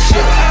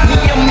dealership. Me,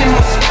 I'm in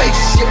my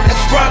spaceship,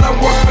 that's right, I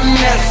work for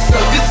NASA.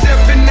 This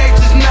FNH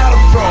is not a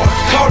fraud.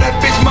 Call that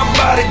bitch my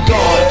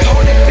bodyguard.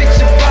 Call that bitch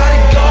your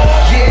bodyguard.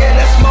 Yeah,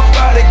 that's my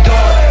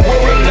bodyguard.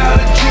 Wear a lot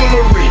of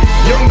jewelry.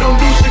 Young don't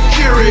do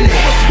security.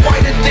 It's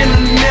whiter than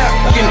a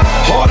napkin,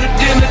 harder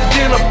than a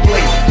dinner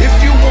plate. If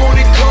you want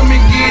it, come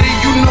and get it.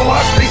 You know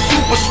I stay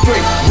super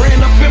straight. Ran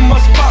up in my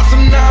spots,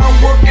 and now I'm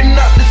working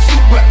out the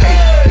Super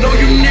 8. Know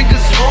you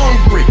niggas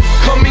hungry,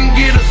 come and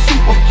get a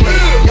super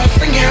plate. Y'all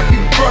sing happy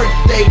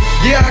birthday,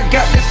 yeah I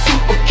got that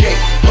super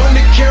cake.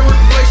 100-carat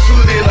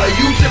bracelet, I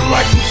use it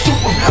like some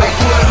super bait. I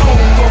put on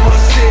for my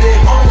city,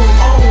 on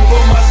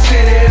for my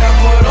city. I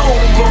put on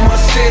for my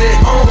city,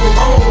 on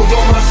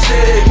for my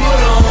city.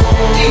 Put on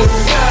east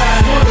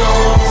side, put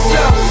on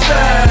south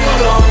side,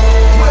 put on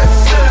west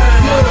side,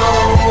 put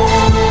on.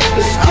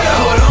 Let's go. I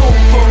put on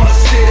for my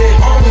city,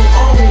 on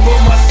for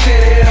my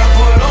city. I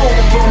put on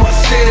for my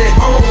city,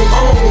 on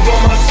for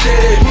my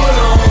city. Put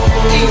on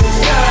east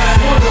side,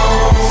 put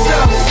on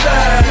south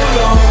side, put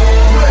on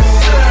west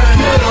side,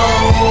 put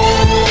on.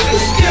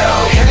 Let's go.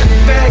 Hat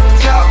back,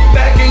 top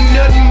back, ain't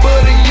nothing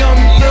but a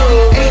young thug.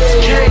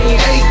 HK,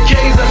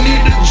 AKs, I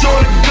need to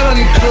join the gun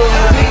club.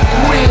 Big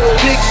wheel,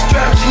 big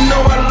straps, you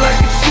know I like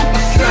it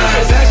super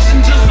size.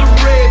 Passengers a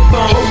red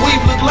bone, her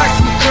weave look like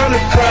some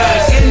curly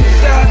fries.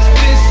 Inside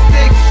fish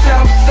sticks,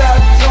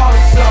 outside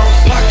tartar sauce.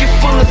 Pocket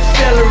full of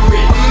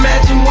celery,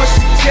 imagine what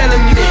she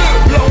telling me.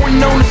 Blowing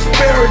on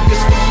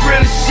asparagus, the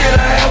realest shit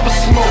I ever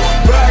smoked.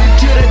 Riding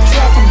till that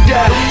drop of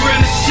die, the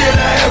realest shit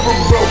I ever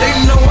wrote. They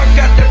know I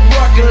got that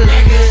broccoli,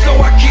 so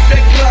I keep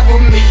that Glock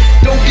with me.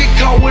 Don't get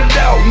caught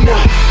without me.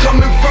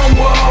 Coming from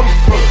where I'm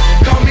from,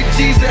 call me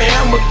G's and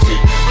Hamilton.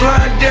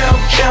 Flying down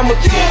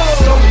Camelton,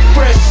 so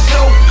fresh,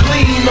 so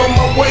clean, on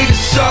my way to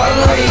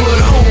Charlotte. I put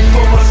on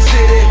for my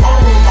city,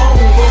 on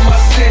for my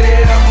city.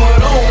 I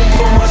put on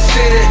for my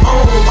city,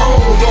 on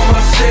for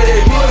my city.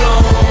 Put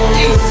on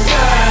east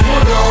side,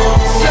 put on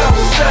south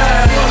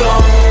side, put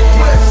on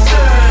west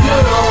side,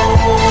 put on.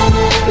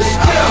 Let's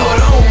go. I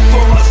put on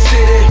for my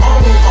city,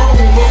 on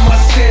for my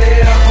city.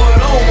 I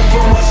put on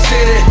for my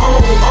city,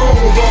 on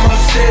for my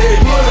city.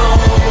 Put on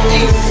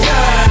east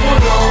side,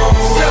 put on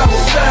south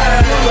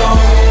side, put on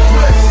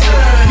west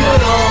side,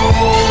 put on.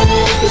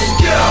 Let's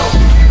go.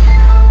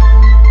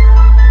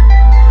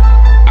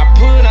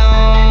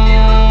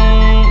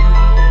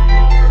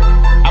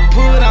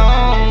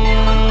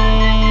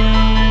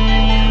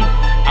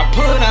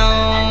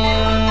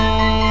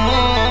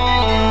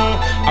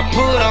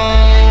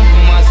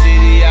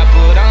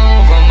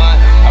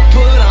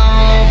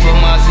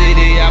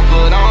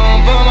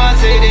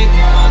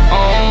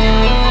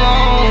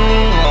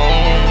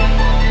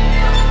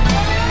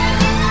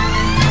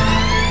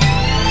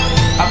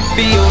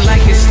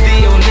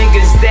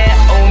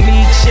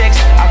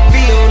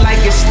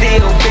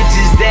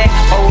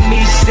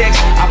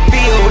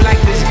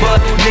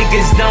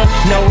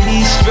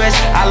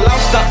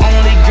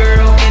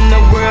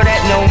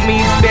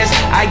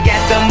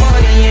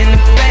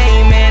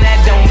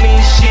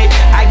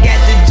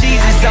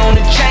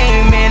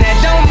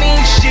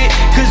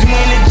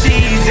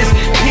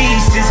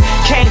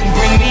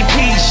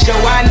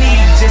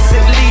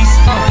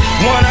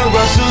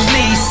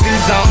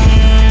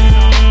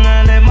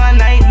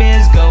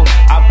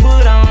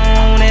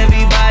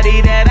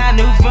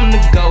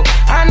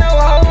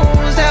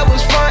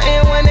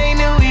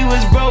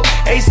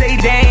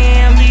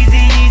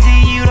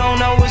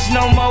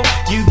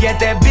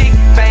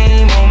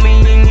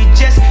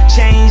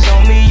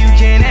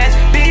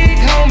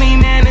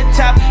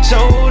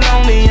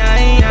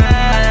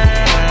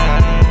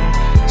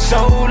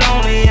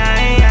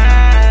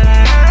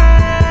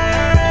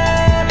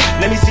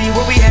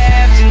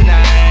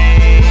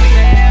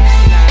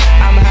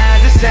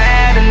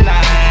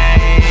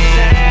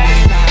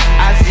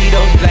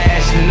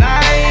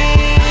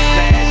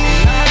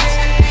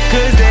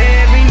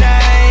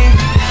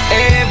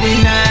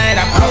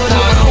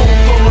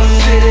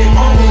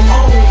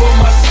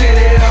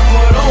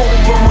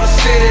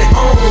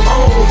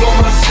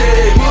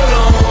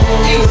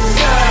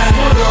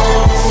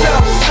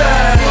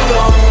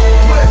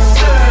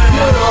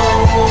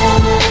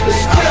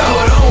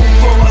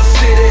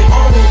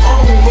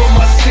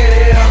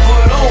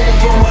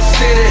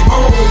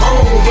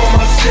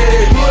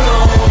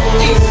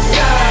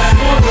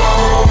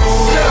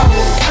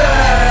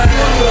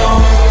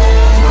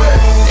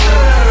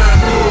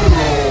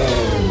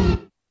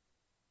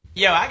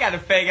 got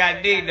a fake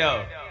ID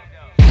though.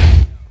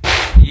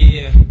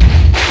 Yeah.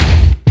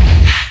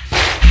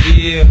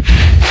 Yeah.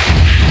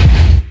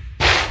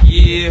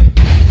 Yeah.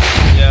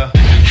 Yeah.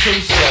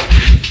 Two-step.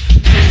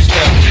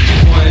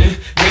 One.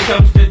 Then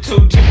comes the 2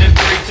 to the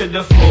 3 to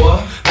the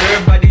 4.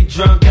 Everybody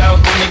drunk out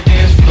on the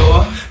dance floor.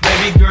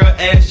 Baby girl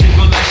ass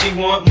jiggle like she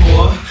want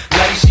more.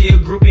 Like she a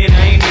groupie and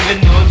I ain't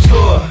even on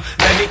tour.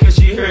 Maybe cause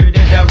she heard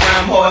that I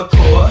rhyme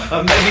hardcore.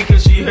 Or maybe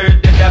cause she heard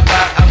that I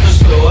buy out the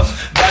stores.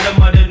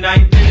 Bottom of the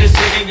ninth in the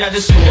city got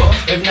the score.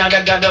 If not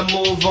I gotta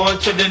move on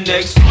to the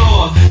next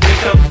floor. Then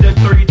comes the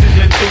 3 to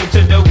the 2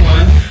 to the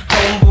 1.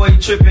 Homeboy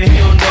tripping, he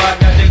don't know I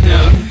got the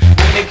gun.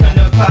 When they come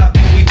to pop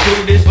and we do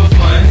this for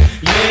fun.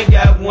 You ain't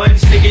got one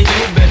stick and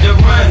you better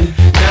run.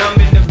 Now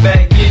I'm in the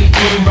back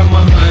getting from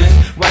my huns.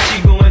 Why she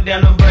going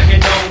down, I'm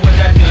bragging on what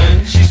I done.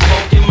 She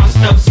smoking my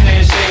stuff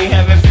saying she ain't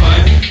having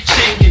fun. She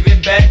ain't give it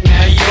back,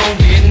 now you don't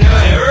get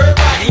none.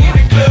 Everybody in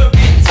the club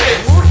get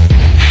tips.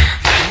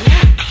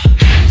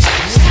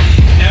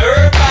 Now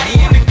everybody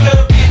in the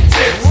club get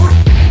tips.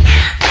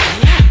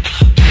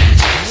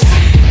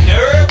 Now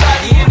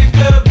everybody in the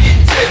club get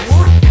tips.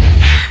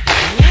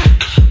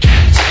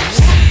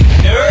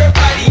 Now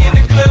everybody in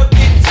the club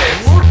get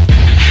tips.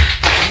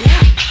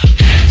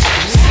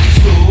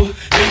 2,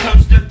 then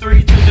comes the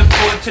 3 to the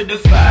 4 to the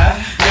 5.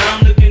 Now I'm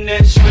looking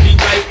at shorty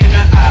right in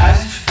the eyes.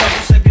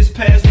 Couple seconds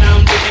pass, now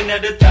I'm looking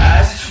at her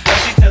thighs. Why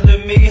she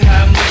telling me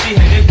how much she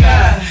hate a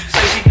guy?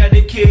 Say she got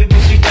a kid,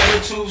 but she got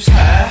her tubes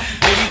high.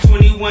 And you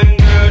 21,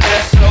 girl,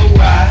 that's so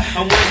right. I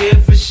wonder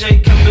if a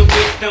shake coming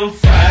with them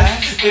fries.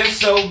 If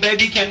so,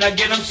 baby, can I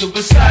get them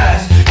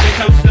supersized? Then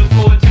comes the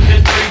 4 to the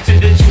 3 to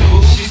the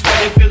 2. She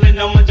started feeling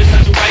on my just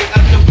touch right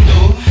out the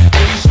blue.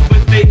 And you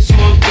super thick, so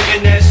I'm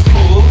thinking that's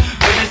cool.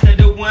 But instead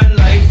of one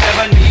life,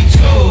 I need 2.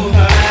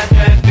 Her eyes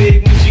that big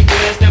when she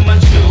glanced at my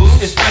shoes.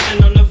 Expression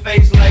on her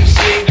face like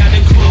she ain't got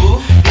a clue.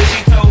 Then she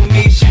told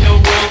me she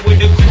don't run with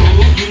the crew.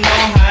 You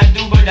know how I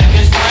do, but I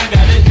guess one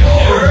gotta do.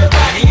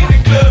 Everybody in the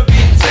club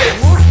get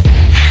tips.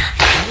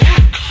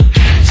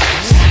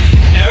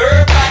 Now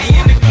everybody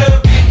in the club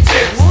get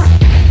tips.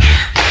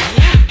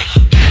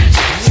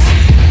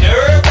 Now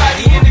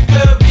everybody in the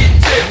club get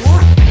tips.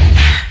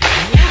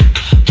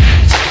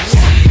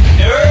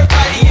 Now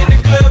everybody in the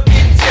club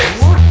get tips.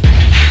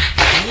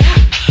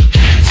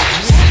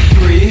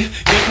 3,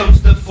 then comes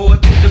the 4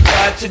 to the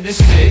 5 to the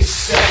 6.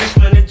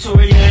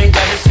 Self-explanatory, I ain't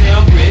gotta say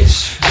I'm rich.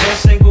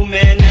 Just single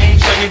man, I ain't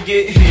tryna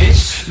get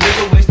hitched.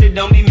 Liquor wasted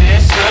on me, man,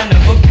 son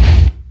of a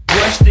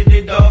brushed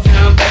it off,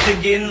 now I'm back to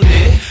getting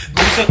lit.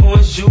 Goose and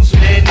orange juice,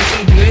 man, need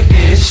some good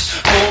ish.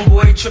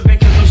 Homeboy tripping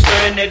cause I'm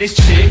staring at his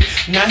chick.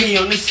 Now he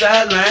on the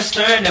sideline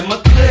staring at my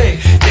click.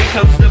 Then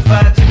comes the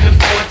 5 to the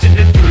 4 to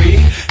the 3.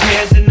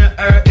 Hands in the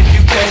air if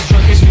you catch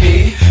drunk as me.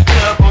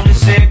 Club on the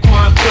San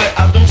Juan, put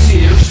out them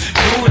tears.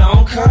 Dude, I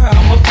don't care,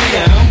 I'm a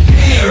PMP.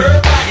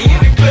 Everybody in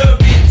the club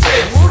get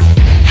tips.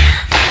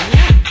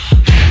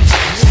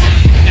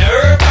 Now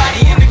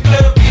everybody in the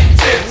club get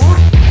tips.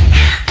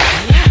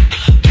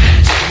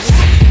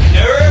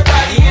 Now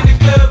everybody in the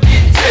club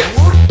get tips.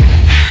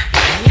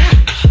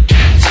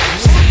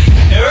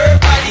 Now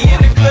everybody in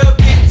the club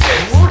get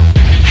tips.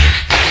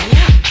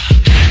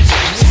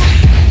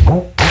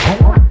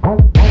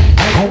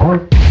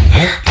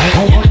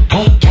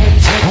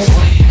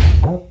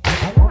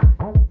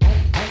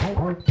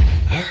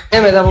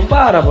 Μετά από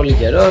πάρα πολύ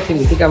καιρό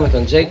θυμηθήκαμε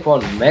τον Jake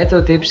Paul με το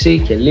Tipsy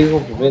και λίγο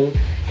που πριν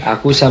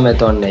ακούσαμε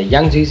τον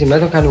Young Jeezy με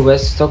τον Kanye West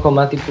στο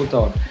κομμάτι Put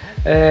On.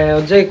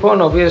 Ο Jake Paul,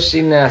 ο οποίος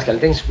είναι ένας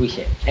καλλιτέχνης που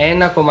είχε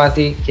ένα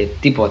κομμάτι και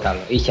τίποτα άλλο.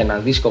 Είχε ένα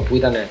δίσκο που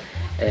ήταν,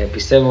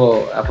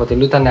 πιστεύω,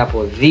 αποτελούταν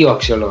από 2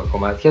 αξιόλογα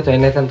κομμάτια. Το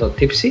ένα ήταν το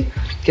Tipsy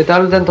και το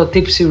άλλο ήταν το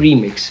Tipsy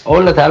Remix.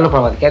 Όλα τα άλλα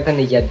πραγματικά ήταν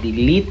για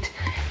delete,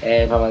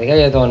 πραγματικά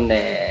για τον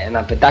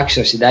να πετάξει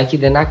το συντάκι,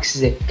 δεν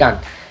άξιζε καν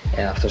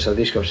αυτός ο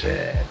δίσκος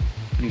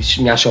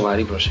μια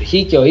σοβαρή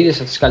προσοχή. Και ο ίδιος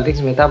αυτός ο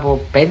καλλιτέχνης μετά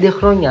από 5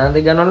 χρόνια, αν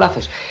δεν κάνω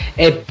λάθος,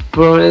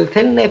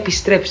 θέλει να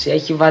επιστρέψει.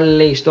 Έχει βάλει,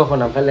 λέει, στόχο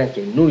να βάλει ένα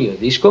καινούριο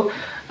δίσκο,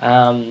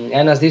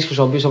 ένας δίσκος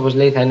ο οποίος, όπως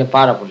λέει, θα είναι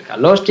πάρα πολύ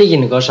καλός. Και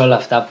γενικώς όλα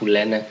αυτά που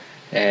λένε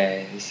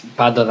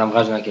πάντα όταν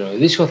βγάζουν ένα καινούριο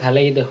δίσκο θα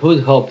λέγεται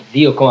Hood Hop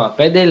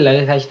 2,5,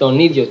 δηλαδή θα έχει τον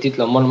ίδιο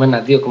τίτλο μόνο με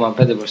ένα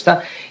 2,5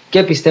 μπροστά.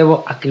 Και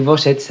πιστεύω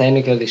ακριβώς έτσι θα είναι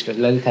και ο δίσκος,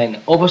 δηλαδή θα είναι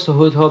όπως το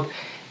Hood Hop,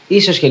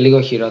 ίσως και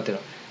λίγο χειρότερο.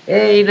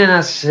 Είναι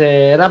ένας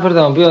ράπερ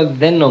τον οποίο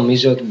δεν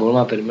νομίζω ότι μπορούμε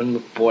να περιμένουμε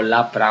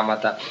πολλά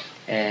πράγματα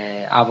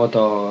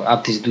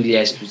από τις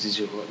δουλειές του,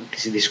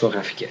 τις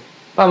δισκογραφικές.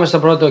 Πάμε στο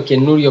πρώτο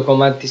καινούριο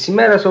κομμάτι της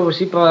ημέρας. Όπως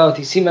είπα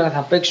ότι σήμερα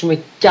θα παίξουμε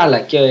κι άλλα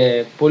και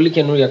πολύ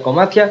καινούρια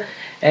κομμάτια.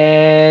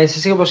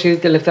 Σας είχα προσχεθεί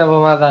τελευταία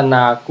εβδομάδα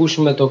να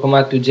ακούσουμε το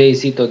κομμάτι του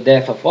Jay-Z, το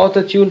Death of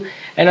Autotune.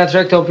 Ένα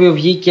track το οποίο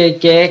βγήκε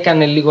και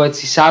έκανε λίγο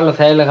έτσι σάλο,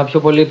 θα έλεγα πιο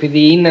πολύ,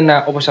 επειδή είναι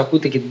ένα, όπως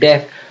ακούτε, και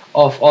Death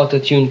of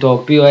Autotune, το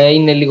οποίο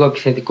είναι λίγο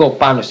επιθετικό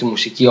πάνω στη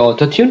μουσική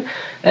Autotune.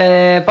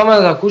 Πάμε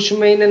να το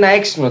ακούσουμε. Είναι ένα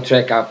έξυπνο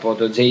track από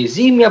το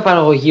Jay-Z, μια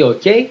παραγωγή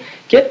ok,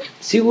 και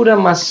σίγουρα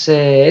μας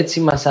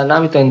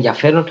ανάβει το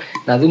ενδιαφέρον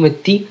να δούμε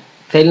τι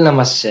θέλει να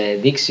μας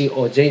δείξει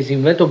ο Jay-Z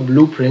με το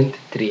Blueprint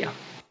 3.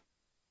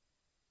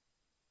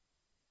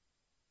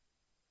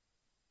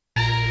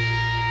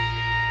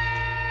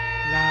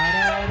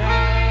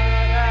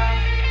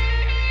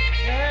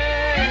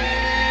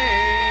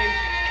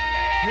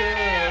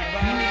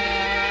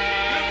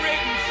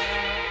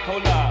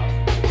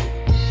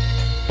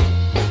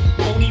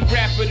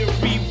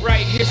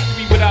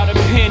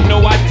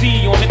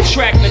 D on the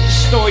track, let the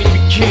story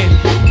begin.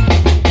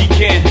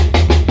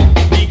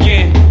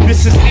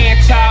 This is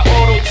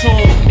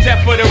anti-auto-tune,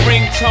 death for the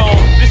ringtone.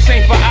 This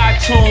ain't for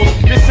iTunes,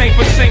 this ain't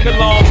for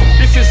sing-alongs.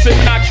 This is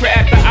Sinatra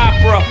at the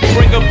opera,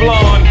 bring a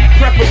blonde,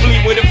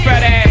 preferably with a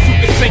fat ass who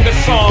can sing a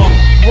song.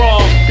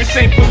 Wrong, this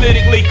ain't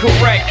politically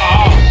correct.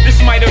 This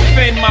might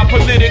offend my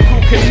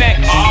political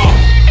connects.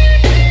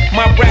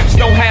 My raps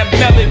don't have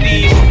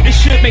melodies. This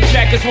should make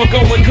jackets want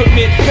go and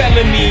commit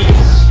felonies.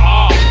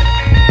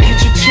 Get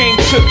your chain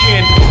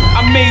tooken.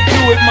 I may do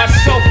it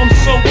myself, I'm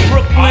so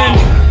Brooklyn.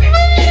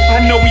 I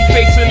know we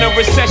facing a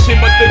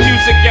recession, but the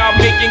music y'all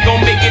making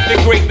gon' make it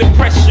the Great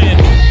Depression.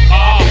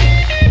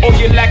 Or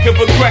your lack of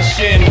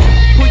aggression.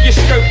 Pull your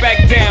skirt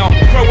back down,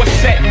 throw a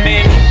set,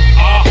 man.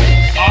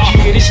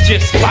 Yeah, this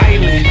just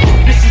violent.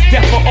 This is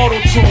death for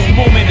auto-tune,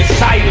 moment of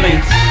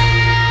silence.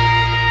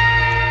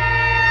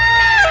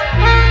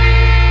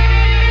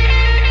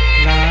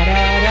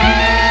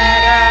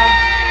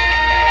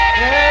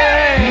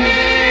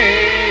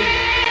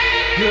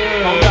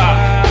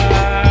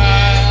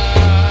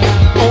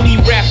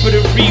 For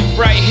the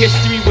rewrite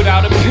history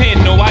without a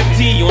pen, no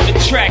ID on the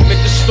track, let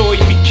the story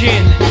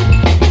begin.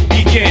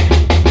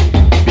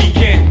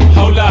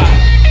 Hold up,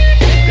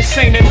 this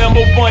ain't a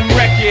 #1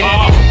 record.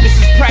 This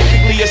is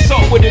practically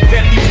assault with a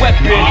deadly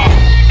weapon.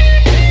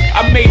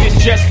 I made this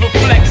just for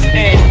flex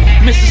and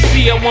Mr.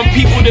 C, I want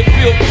people to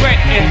feel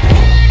threatened.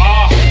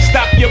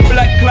 Stop your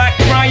blood clot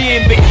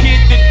crying, the kid,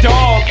 the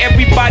dog,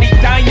 everybody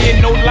dying,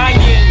 no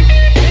lying.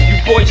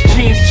 Boys'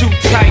 jeans too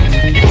tight,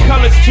 your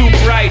colors too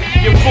bright,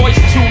 your voice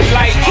too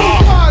light.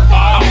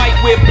 I might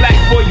wear black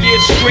for a year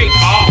straight.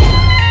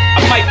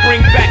 I might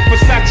bring back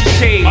Versace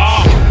shades.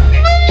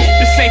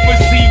 This ain't for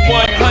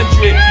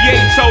Z100. Ye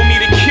told me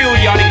to kill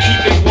y'all to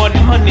keep it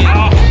 100.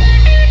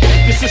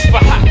 This is for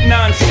Hot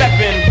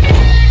 97.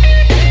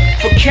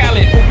 For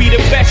Khaled, for we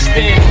the best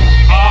in.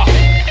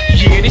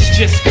 Yeah, this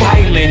just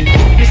violent.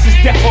 This is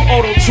death for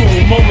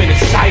auto-tune, moment of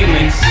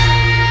silence.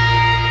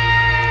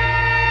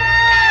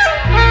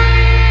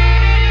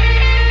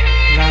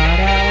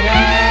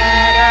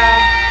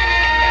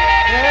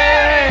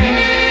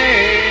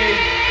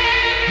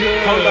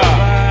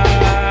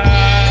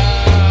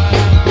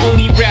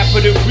 For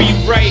the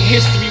rewrite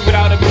history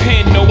without a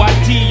pen, no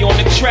ID on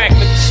the track,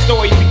 let the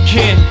story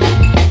begin.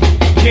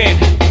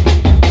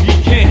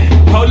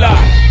 Hold up,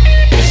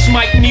 this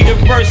might need a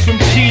verse from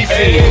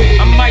Cheesy.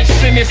 I might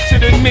send this to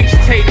the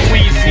mixtape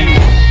Weezy.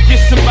 Get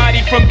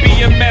somebody from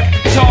BMF to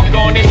talk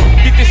on it.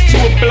 Get this to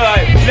a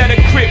blood, let a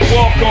crip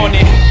walk on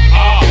it.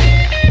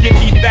 Get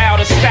me thou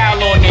to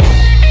style on it.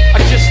 I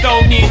just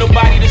don't need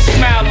nobody to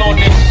smile on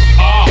this.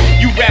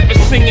 You rappers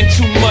singing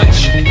too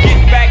much.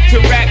 Get back to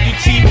rap, you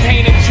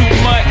T-painting too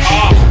much.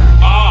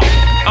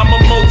 I'm a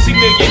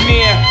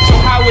multi-millionaire, so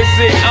how is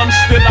it I'm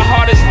still the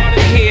hardest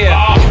to hear?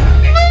 I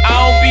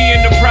don't be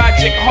in the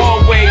project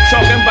hallway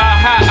talking about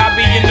how I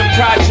be in the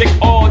project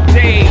all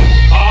day.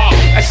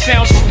 That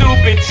sounds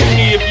stupid to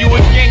me. If you a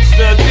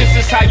gangster, this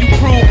is how you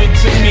prove it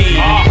to me.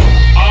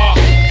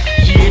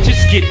 Yeah,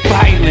 just get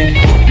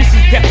violent. This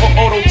is death for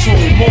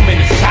auto-tune,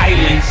 moment of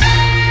silence.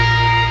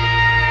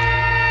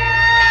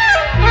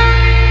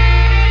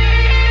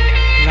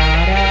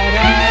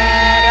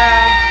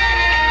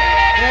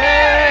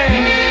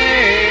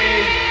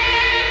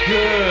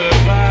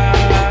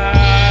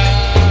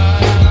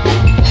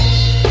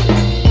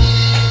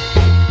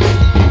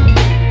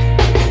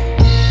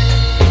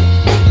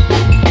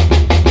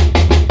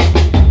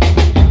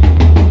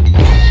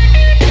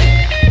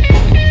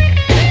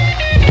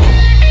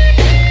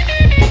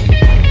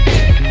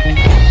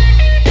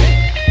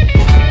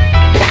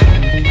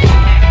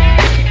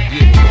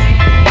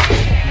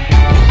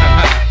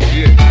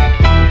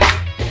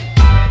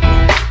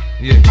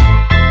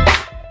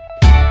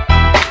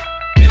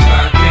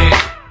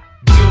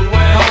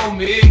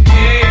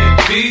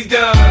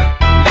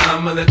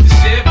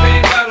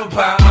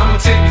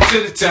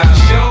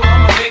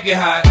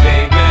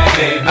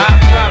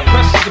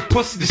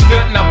 Pussy, the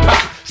stunt, now pop.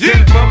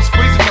 Still bum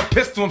squeezing my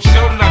pistol, I'm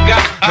sure that I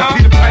got. Now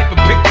Peter Piper,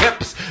 big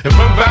peppers, and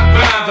run rock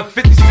rhymes. I'm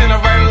 50 cent, I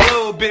write a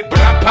little bit, but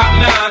I pop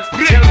nines.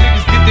 Tell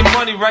niggas get their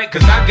money right,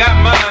 cause I got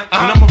mine.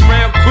 When I'm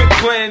around quick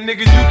playing,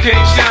 nigga, you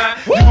can't shine.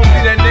 You gon' be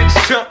that next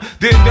chump,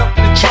 then up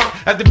in the trunk,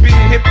 after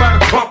being hit by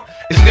the pump.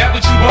 Is that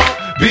what you want?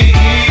 Be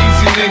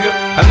easy, nigga.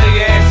 I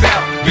lay your ass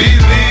out.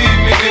 Believe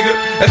me, nigga.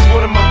 That's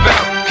what I'm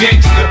about.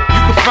 Gangsta, you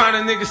can find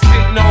a nigga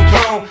sitting on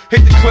throne.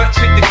 Hit the clutch,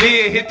 hit the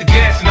gear, hit the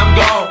gas, and I'm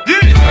gone.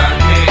 If I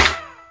can't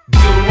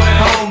do it,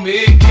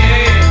 homie, it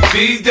can't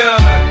be done.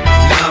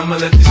 Now I'ma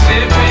let the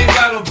champagne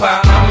bottle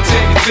pop. I'ma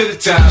take it to the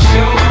top.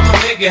 Show I'ma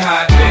make it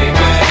hot,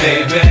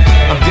 baby.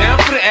 I'm down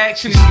for the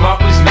action. Smart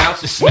with his mouth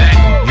to smack.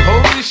 You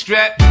hold the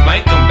strap, you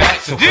might come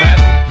back, so clap.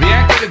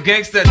 React like a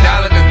gangster, die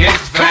like a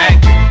gangster for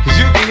acting. Cause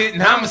you be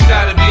hitting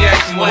homicide and be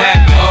asking what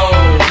happened. Oh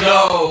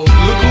no,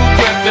 look who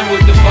crept in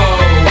with the foe.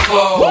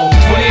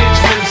 20-inch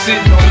rim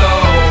sitting on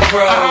low,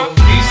 bro.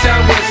 East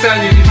side, west side,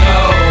 niggas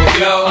know,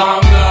 yo,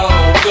 I'm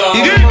low.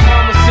 Even my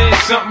mama said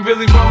something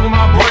really wrong with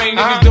my brain.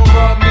 Niggas don't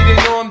love me, they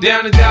know I'm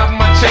down and down for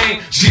my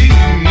chain.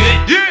 G-Unit,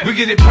 yeah.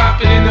 get it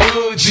poppin' in the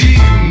hood,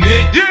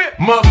 G-Unit.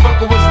 Yeah.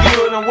 Motherfucker, what's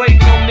good? I'm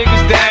waiting on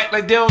niggas to act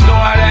like they don't know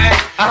how to act.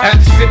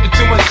 After sipping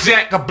too much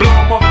Jack, I blow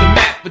them off the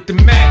map with the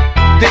Mac.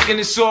 Thinking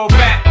it's all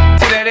rap,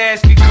 till that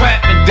ass get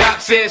clapped and Doc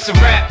said it's a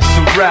rap. It's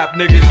a rap,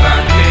 nigga. If I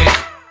can't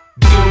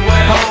do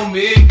it,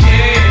 homie, it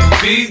can't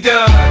be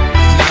done.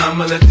 Now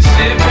I'ma let the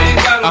champagne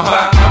bottle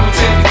pop. I'ma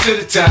take it to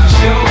the top.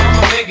 Show,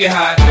 I'ma make it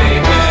hot,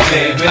 baby,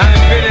 baby. I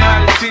ain't been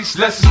how to teach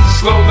lessons to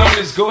slow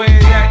learners. Go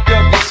ahead, act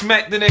up, get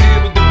smacked in the head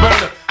with the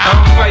burner. I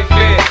don't fight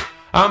fair,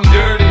 I'm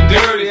dirty,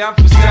 dirty. I'm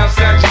from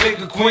Southside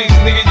Jamaica, Queens,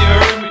 nigga, you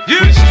heard me?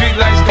 When the street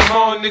lights come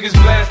on, niggas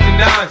blasting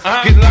nines.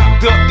 Get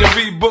locked up to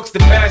read books to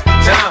pass the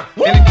time.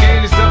 And the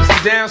game is ups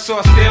and downs, so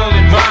I stay on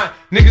their mind.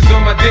 Niggas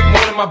on my dick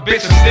more than my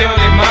bitch, I stay on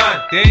their mind.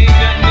 There ain't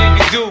nothing they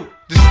can do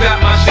to stop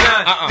my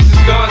shine. This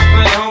is God's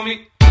plan, homie.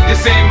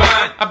 This ain't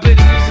mine. I play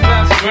the music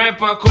loud, so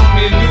grandpa called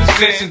me a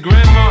nuisance. And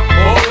grandma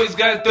always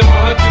gotta throw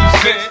her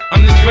 2 cents.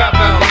 I'm the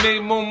dropout, I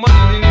made more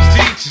money than his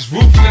teachers.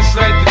 Ruthless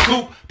like the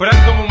coupe, but I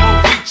come with more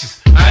features.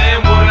 I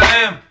am what I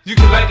am, you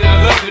can like it or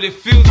love it. It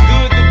feels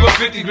good to put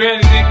 50 grand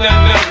and think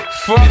nothing of it.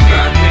 Fuck if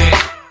I can't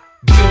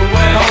do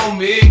it,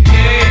 homie, it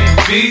can't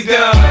be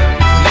done.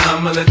 Now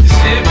I'ma let the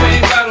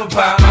champagne bottle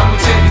pop. I'ma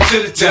take it to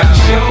the top.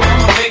 Show,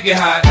 I'ma make it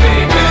hot,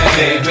 baby,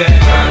 baby.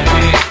 If I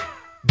can't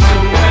do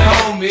it,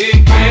 homie,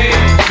 it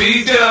can't be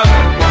done.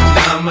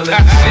 Now I'ma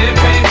let the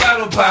champagne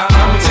bottle pop.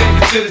 I'ma take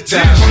it to the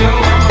top. Show,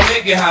 I'ma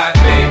make it hot,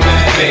 baby,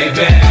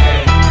 baby.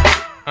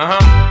 I'ma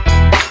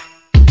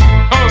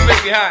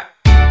make it hot.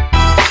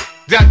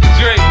 Dr.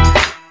 Dre,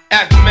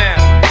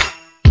 Aftermath,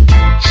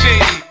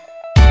 Shady.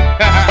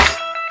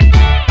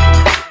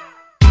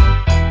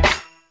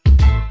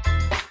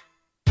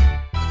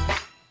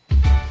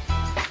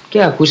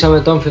 Και ακούσαμε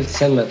τον 50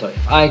 Cent με το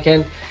If I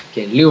Can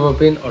και λίγο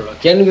πριν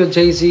ολοκαίνουργιο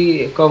Jay-Z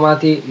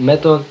κομμάτι με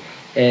τον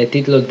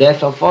τίτλο Death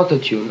of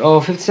Autotune.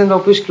 Ο 50 Cent, ο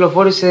οποίος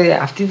κυκλοφόρησε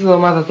αυτή τη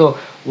βδομάδα το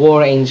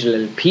War Angel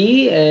LP,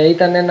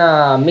 ήταν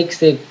ένα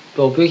mixtape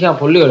το οποίο είχε ένα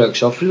πολύ ωραίο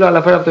εξώφυλλο,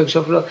 αλλά πέρα από το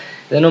εξώφυλλο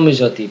δεν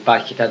νομίζω ότι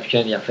υπάρχει κάτι πιο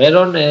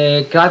ενδιαφέρον.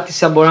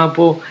 Κράτησα, μπορώ να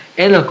πω,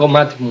 ένα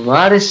κομμάτι που μου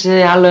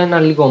άρεσε, άλλο ένα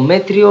λίγο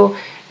μέτριο.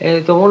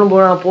 Το μόνο που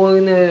μπορώ να πω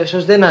είναι, σε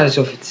όσους δεν αρέσει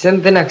ο 50 Cent,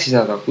 δεν αξίζει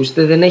να το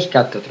ακούσετε, δεν έχει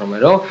κάτι το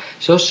τρομερό.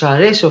 Σε όσους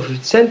αρέσει ο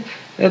 50 Cent,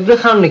 δεν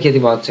χάνουν και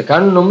τίποτα να το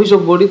κάνουν. Νομίζω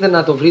μπορείτε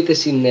να το βρείτε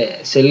στην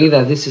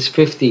σελίδα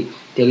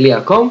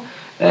thisis50.com.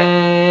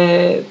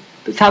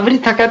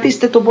 Θα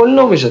κρατήσετε το πολύ,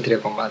 νομίζω, 3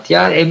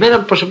 κομμάτια. Εμένα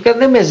προσωπικά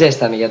δεν με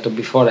ζέστανε για το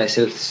Before I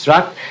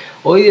Self-Destruct.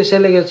 Ο ίδιος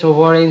έλεγε ότι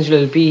στο War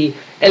Angel LP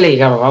έλεγε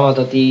κάποια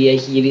πράγματα, ότι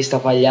έχει γυρίσει τα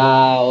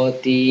παλιά,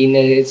 ότι είναι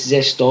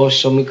ζεστός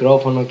στο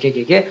μικρόφωνο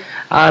και.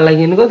 Αλλά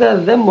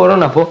γενικότερα δεν μπορώ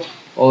να πω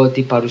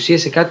ότι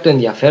παρουσίασε κάτι το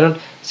ενδιαφέρον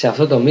σε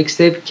αυτό το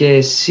mixtape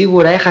και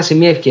σίγουρα έχασε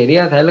μια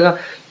ευκαιρία, θα έλεγα,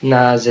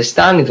 να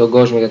ζεστάνει τον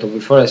κόσμο για το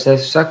Before I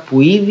Self-Destruct,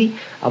 που ήδη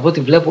από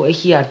ό,τι βλέπω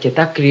έχει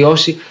αρκετά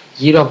κρυώσει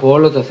γύρω από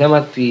όλο το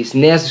θέμα της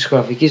νέας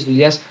δισκογραφικής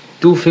δουλειάς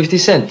του 50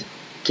 Cent.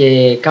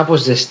 Και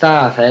κάπως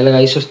ζεστά, θα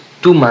έλεγα, ίσως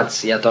too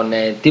much για τον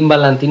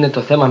Timbaland είναι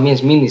το θέμα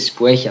μιας μήνυσης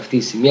που έχει αυτή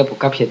τη στιγμή από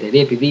κάποια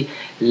εταιρεία, επειδή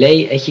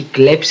λέει έχει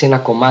κλέψει ένα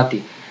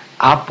κομμάτι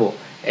από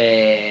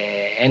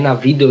ένα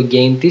video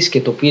game της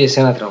και το πήρε σε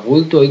ένα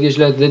τραγούδι του. Ο ίδιος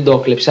λέει ότι δεν το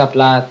κλέψε,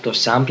 απλά το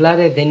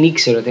sampleαρε, δεν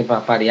ήξερε ότι έπρεπε να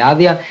πάρει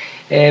άδεια.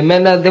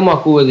 Εμένα δεν μου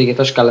ακούγονται και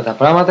τόσο καλά τα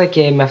πράγματα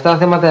και με αυτά τα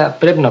θέματα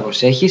πρέπει να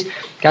προσέχεις.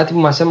 Κάτι που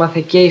μας έμαθε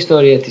και η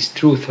ιστορία της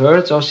Truth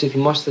Hurts, όσοι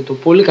θυμόσαστε το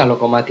πολύ καλό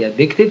κομμάτι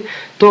Addicted,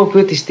 το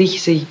οποίο της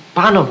τύχησε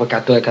πάνω από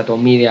 $100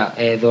 εκατομμύρια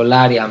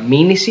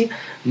μήνυση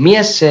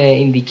μιας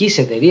ινδικής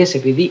εταιρείας,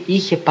 επειδή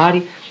είχε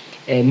πάρει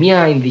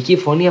μια ινδική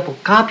φωνή από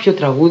κάποιο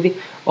τραγούδι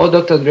ο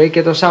Dr. Dre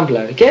και το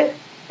sampler. Και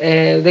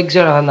δεν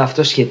ξέρω αν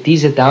αυτό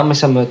σχετίζεται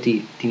άμεσα με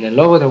ότι την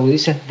ελόγω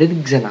τραγουδίστρια δεν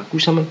την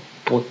ξανακούσαμε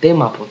ποτέ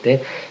μα ποτέ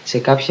σε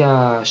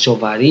κάποια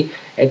σοβαρή,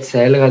 έτσι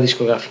θα έλεγα,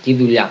 δισκογραφική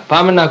δουλειά.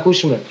 Πάμε να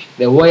ακούσουμε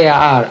The Way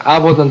I Are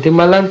από τον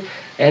Timbaland,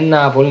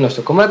 ένα πολύ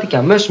γνωστό κομμάτι, και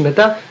αμέσως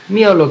μετά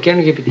μια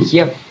ολοκαίνουργια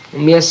επιτυχία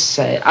μιας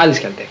άλλης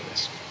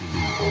καλλιτέχνης.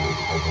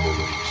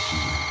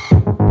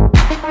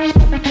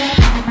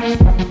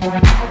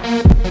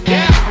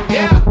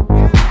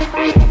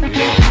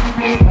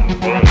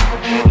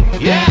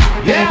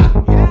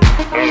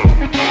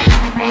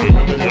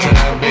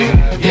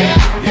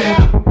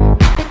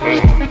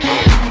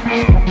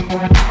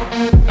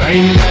 I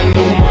ain't got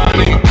no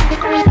money,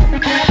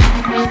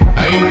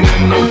 I ain't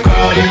got no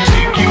car to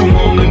take you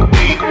on a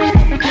date.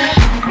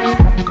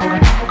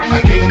 I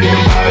can't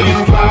even buy you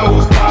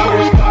flowers,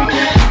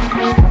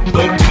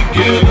 but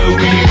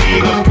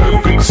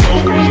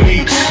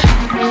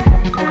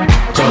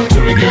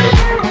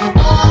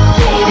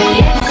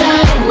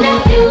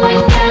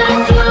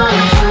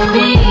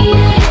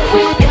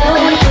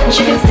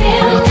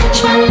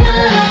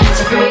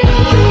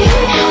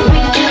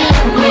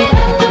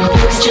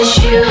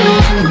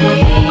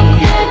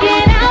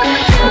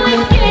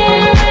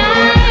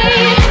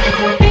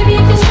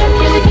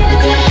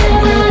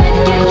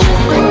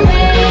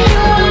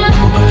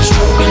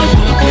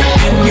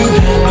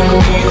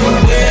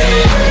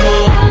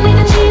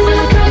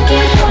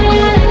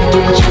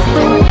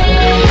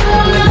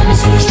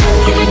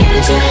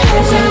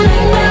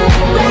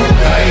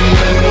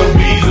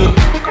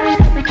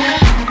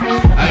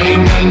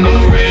got no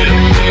red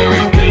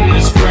American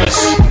Express.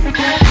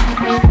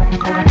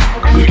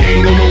 We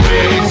can't go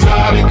nowhere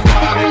exotic.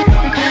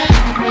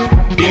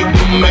 It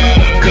don't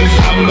matter, cause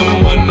I'm the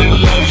one that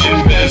loves you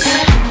best.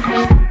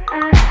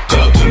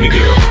 Talk to me,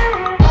 girl.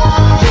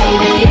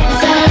 Baby,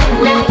 it's all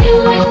now you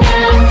ain't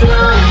got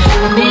flow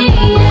for me.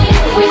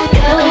 If we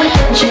go,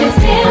 don't you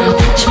still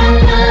touch my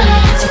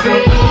love, it's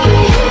free.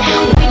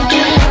 We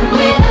can work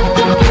without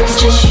the perks,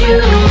 just you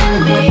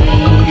and me.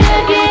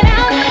 Work it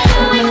out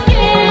till we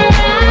get it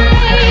right.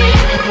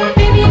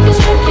 Baby, if it's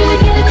true, you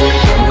get it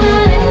together. I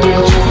like you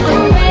just the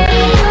way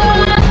you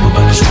are. I'm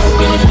about to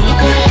stroke and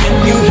look up and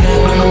you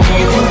handle me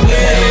the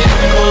way.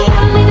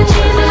 I'm like the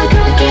cheese on a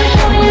cookie,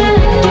 boy, I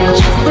like you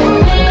just the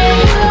way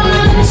you are.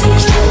 Let me see you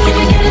stroke, you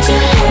can get it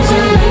together.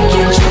 I like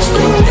you just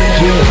the way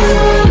you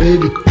are.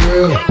 Baby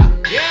girl,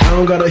 I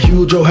don't got a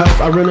huge old house,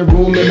 I rent a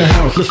room in the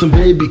house. Listen,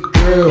 baby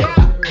girl,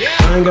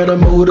 I ain't got a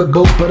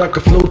motorboat, but I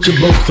can float your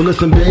boat. So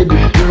listen, baby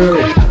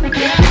girl,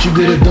 once you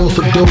get a dose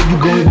of dough, you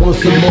gon' want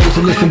some more.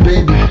 So listen,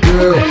 baby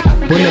girl,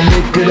 when I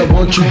make it, I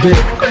want you there,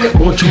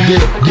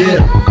 yeah.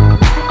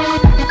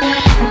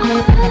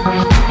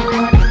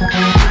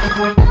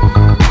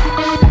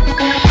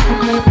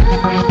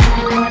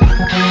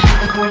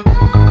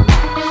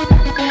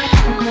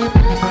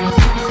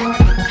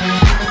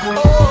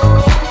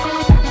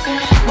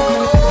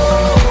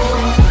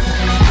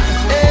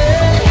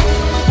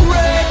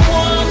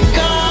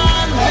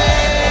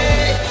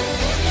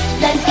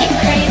 Let's get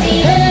crazy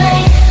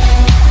tonight.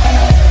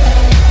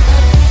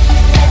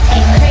 Let's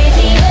get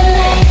crazy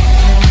tonight.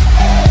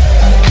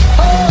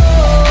 Oh,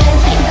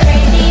 let's get crazy.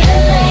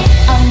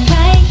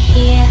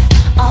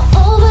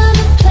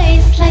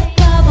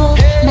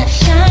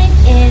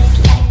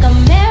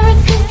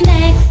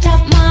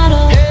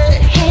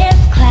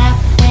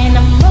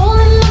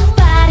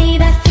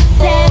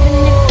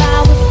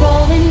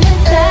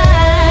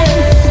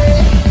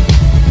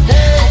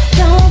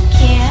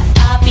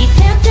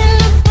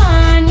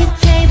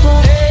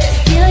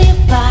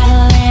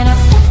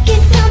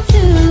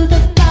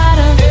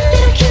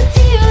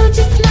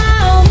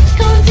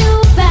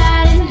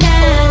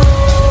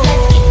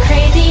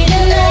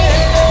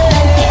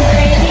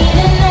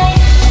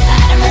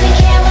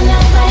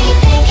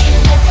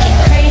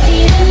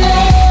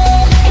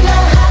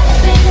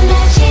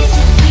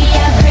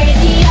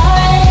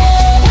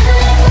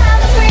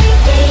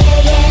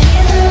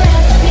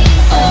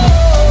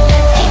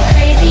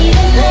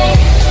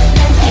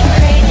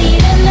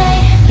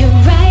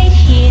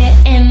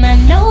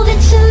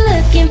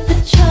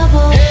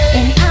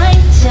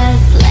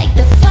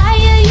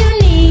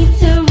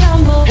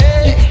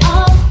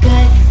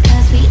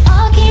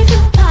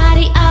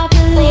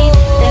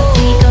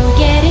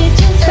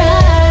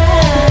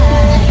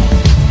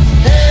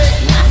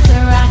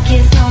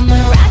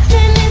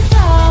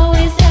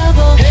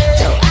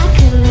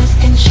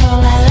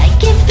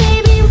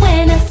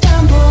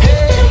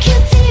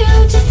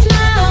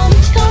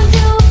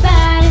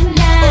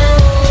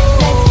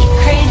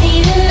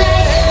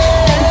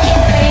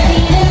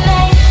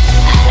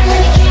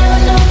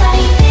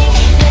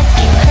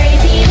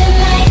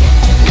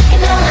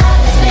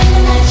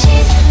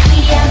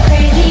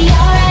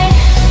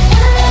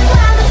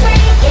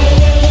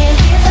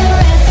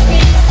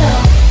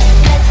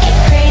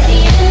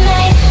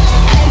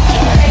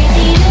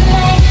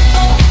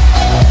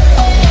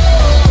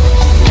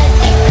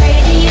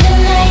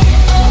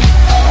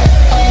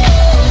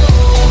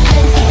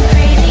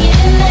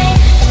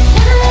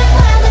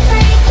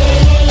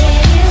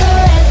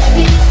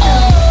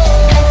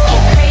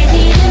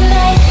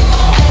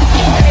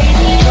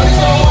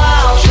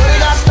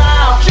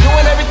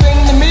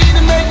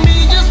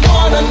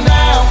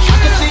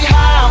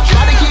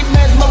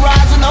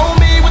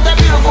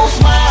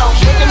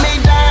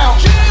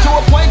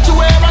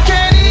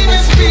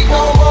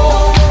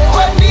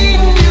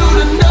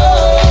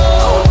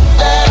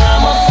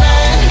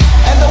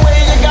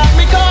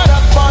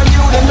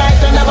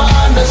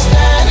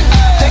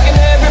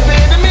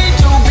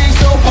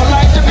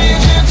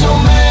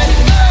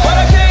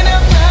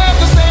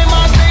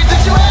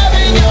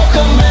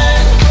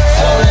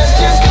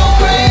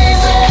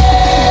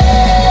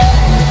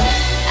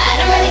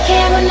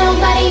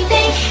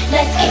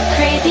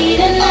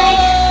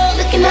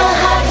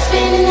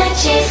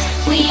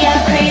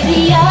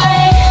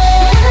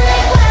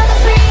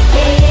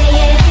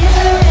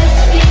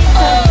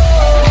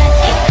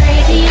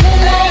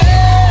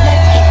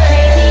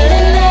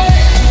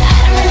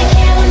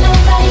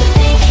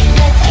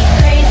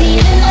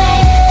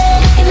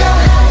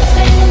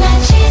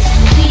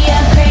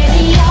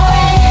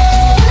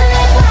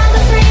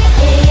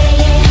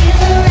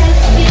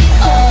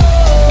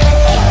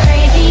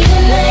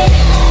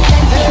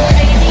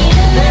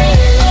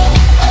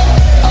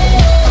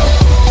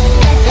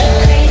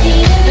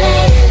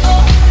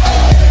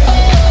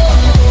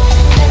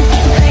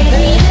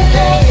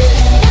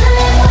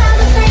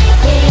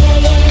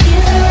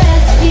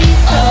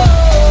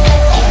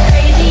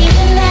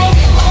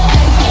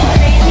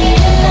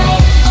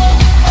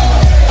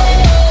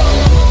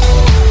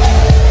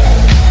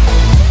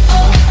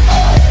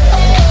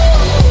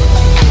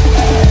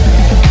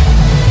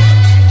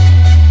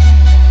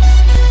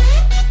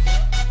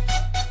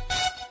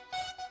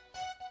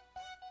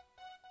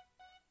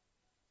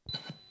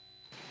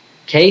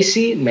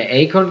 Casey με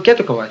Akon και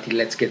το κομμάτι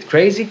Let's Get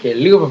Crazy, και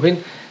λίγο πριν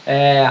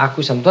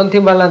ακούσαμε τον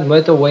Timbaland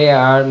με το Way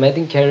I Are με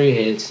την Carrie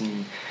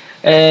Hilson.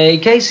 Η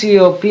Casey, η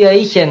οποία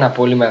είχε ένα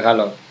πολύ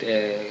μεγάλο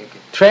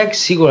track,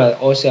 σίγουρα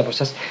όσοι από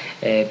εσάς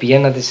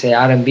πηγαίνατε σε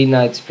R&B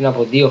nights πριν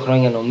από 2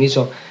 χρόνια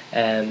νομίζω,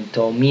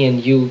 το Me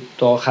and You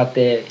το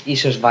είχατε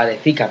ίσως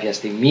βαρεθεί κάποια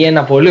στιγμή.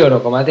 Ένα πολύ ωραίο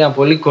κομμάτι,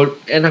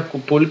 ένα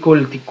πολύ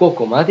κολλητικό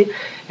κομμάτι.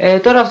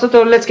 Τώρα αυτό το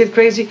Let's Get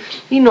Crazy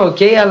είναι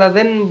ok, αλλά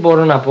δεν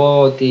μπορώ να πω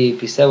ότι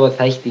πιστεύω ότι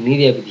θα έχει την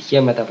ίδια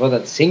επιτυχία με τα πρώτα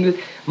της single.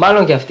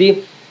 Μάλλον και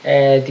αυτή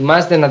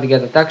ετοιμάζεται να την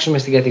κατατάξουμε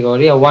στην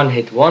κατηγορία One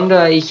Hit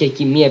Wonder. Είχε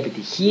εκεί μία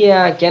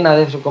επιτυχία και ένα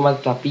δεύτερο κομμάτι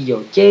που θα πήγε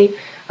ok,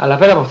 αλλά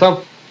πέρα από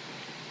αυτό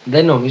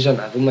δεν νομίζω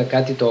να δούμε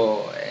κάτι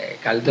το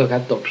καλύτερο,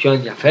 κάτι το πιο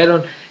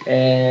ενδιαφέρον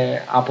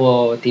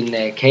από την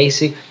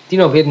Casey,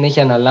 την οποία την έχει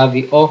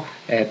αναλάβει ο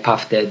Puff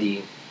Daddy.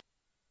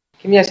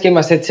 Και μιας και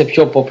είμαστε έτσι σε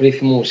πιο pop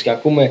ρυθμούς και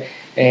ακούμε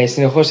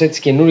συνεχώς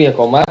έτσι καινούργια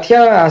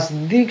κομμάτια, ας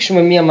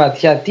δείξουμε μια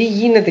ματιά τι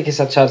γίνεται και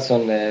στα charts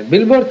των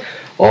Billboard,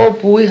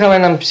 όπου είχαμε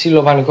έναν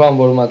ψιλοβανικό, αν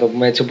μπορούμε να το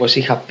πούμε έτσι, όπως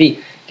είχα πει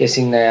και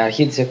στην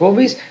αρχή της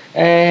εκπομπής.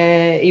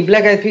 Οι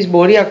Black Eyed Peas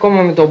μπορεί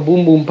ακόμα με το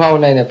Boom Boom Pow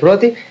να είναι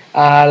πρώτοι,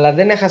 αλλά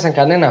δεν έχασαν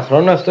κανένα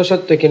χρόνο, εκτός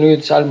ότι το καινούριο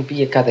τους άλμπουμ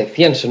πήγε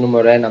κατευθείαν στο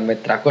νούμερο 1 με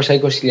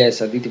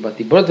 320.000 αντίτυπα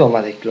την πρώτη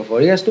εβδομάδα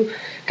κυκλοφορίας του,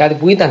 κάτι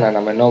που ήταν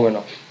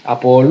αναμενόμενο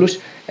από όλους.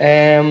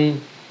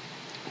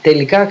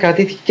 Τελικά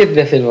κρατήθηκε και τη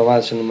δεύτερη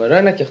εβδομάδα στο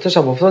νούμερο 1, και εκτός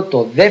από αυτό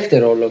το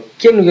δεύτερο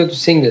ολοκαινούριο του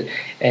single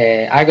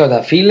I Got A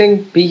Feeling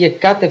πήγε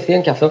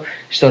κατευθείαν και αυτό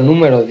στο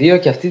νούμερο 2,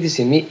 και αυτή τη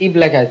στιγμή οι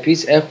Black Eyed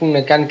Peas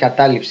έχουν κάνει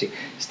κατάληψη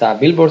στα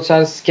Billboard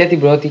Charts και την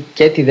πρώτη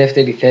και τη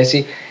δεύτερη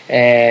θέση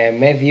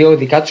με 2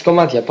 δικά τους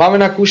κομμάτια. Πάμε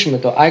να ακούσουμε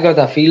το I Got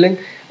A Feeling,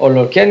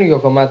 ολοκαινούριο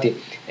κομμάτι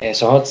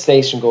στο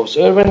HotStation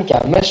Goes Urban, και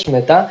αμέσως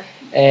μετά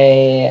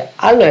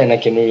άλλο ένα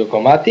καινούριο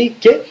κομμάτι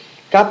και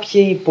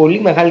κάποιοι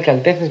πολύ μεγάλοι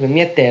καλλιτέχνες με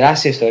μια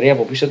τεράστια ιστορία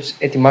από πίσω τους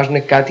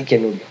ετοιμάζουν κάτι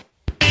καινούριο.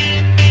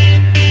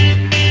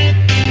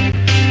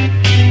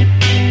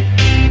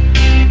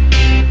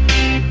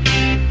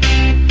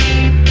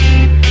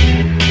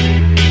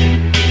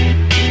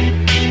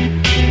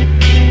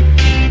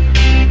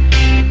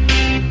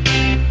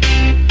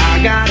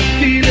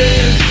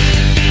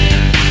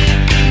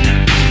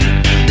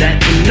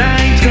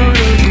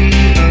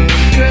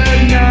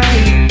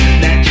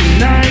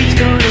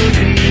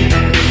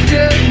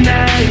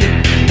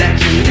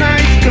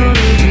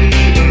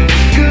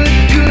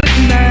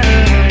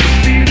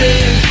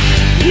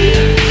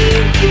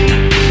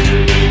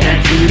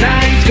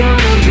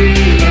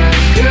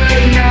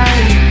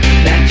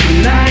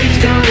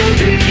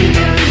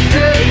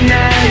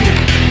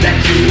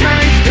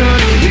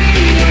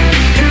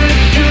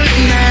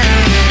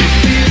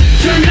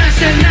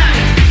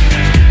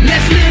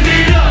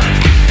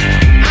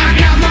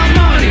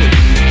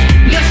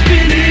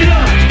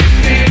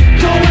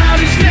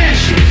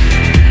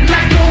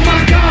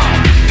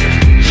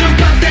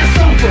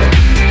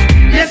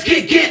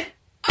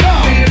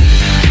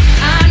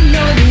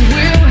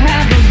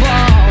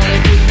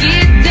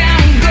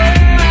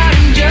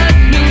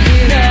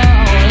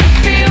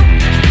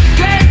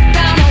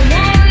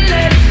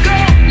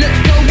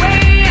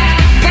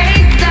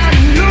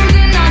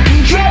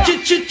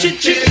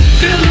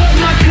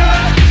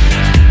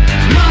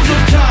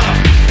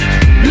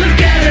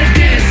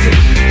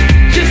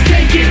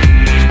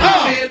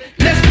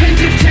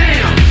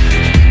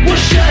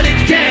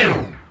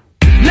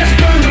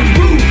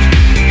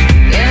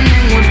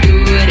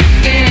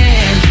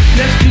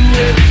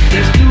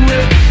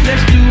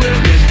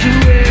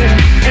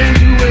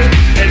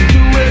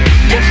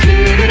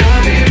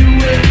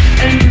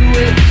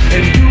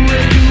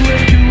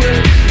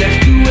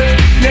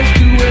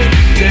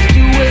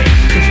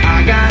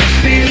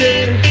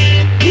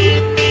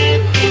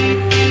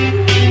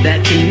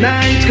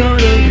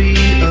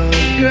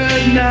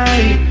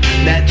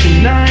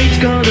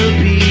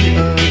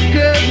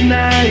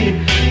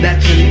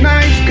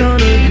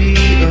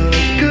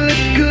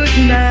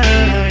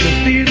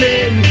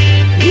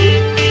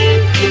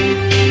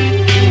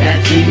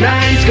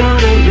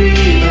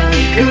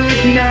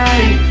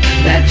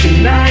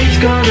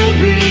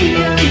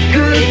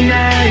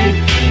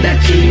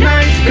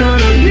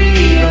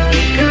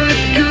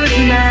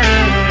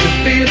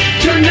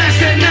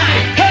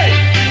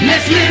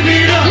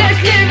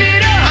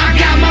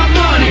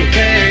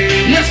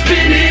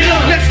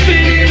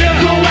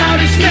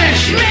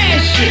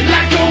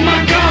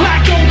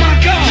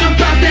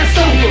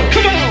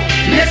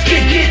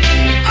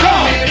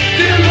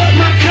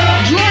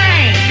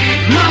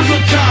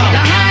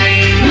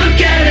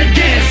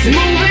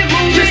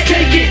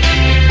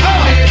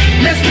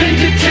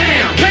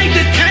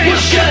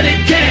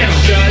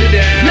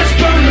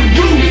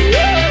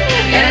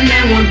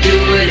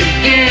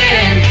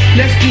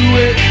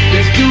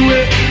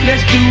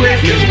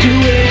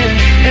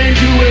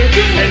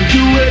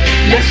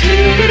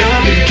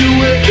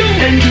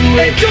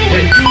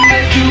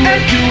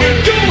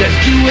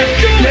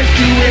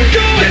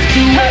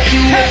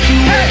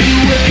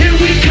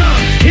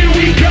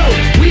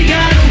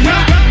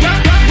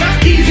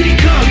 Easy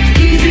come,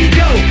 easy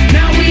go.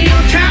 Now we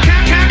on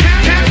top.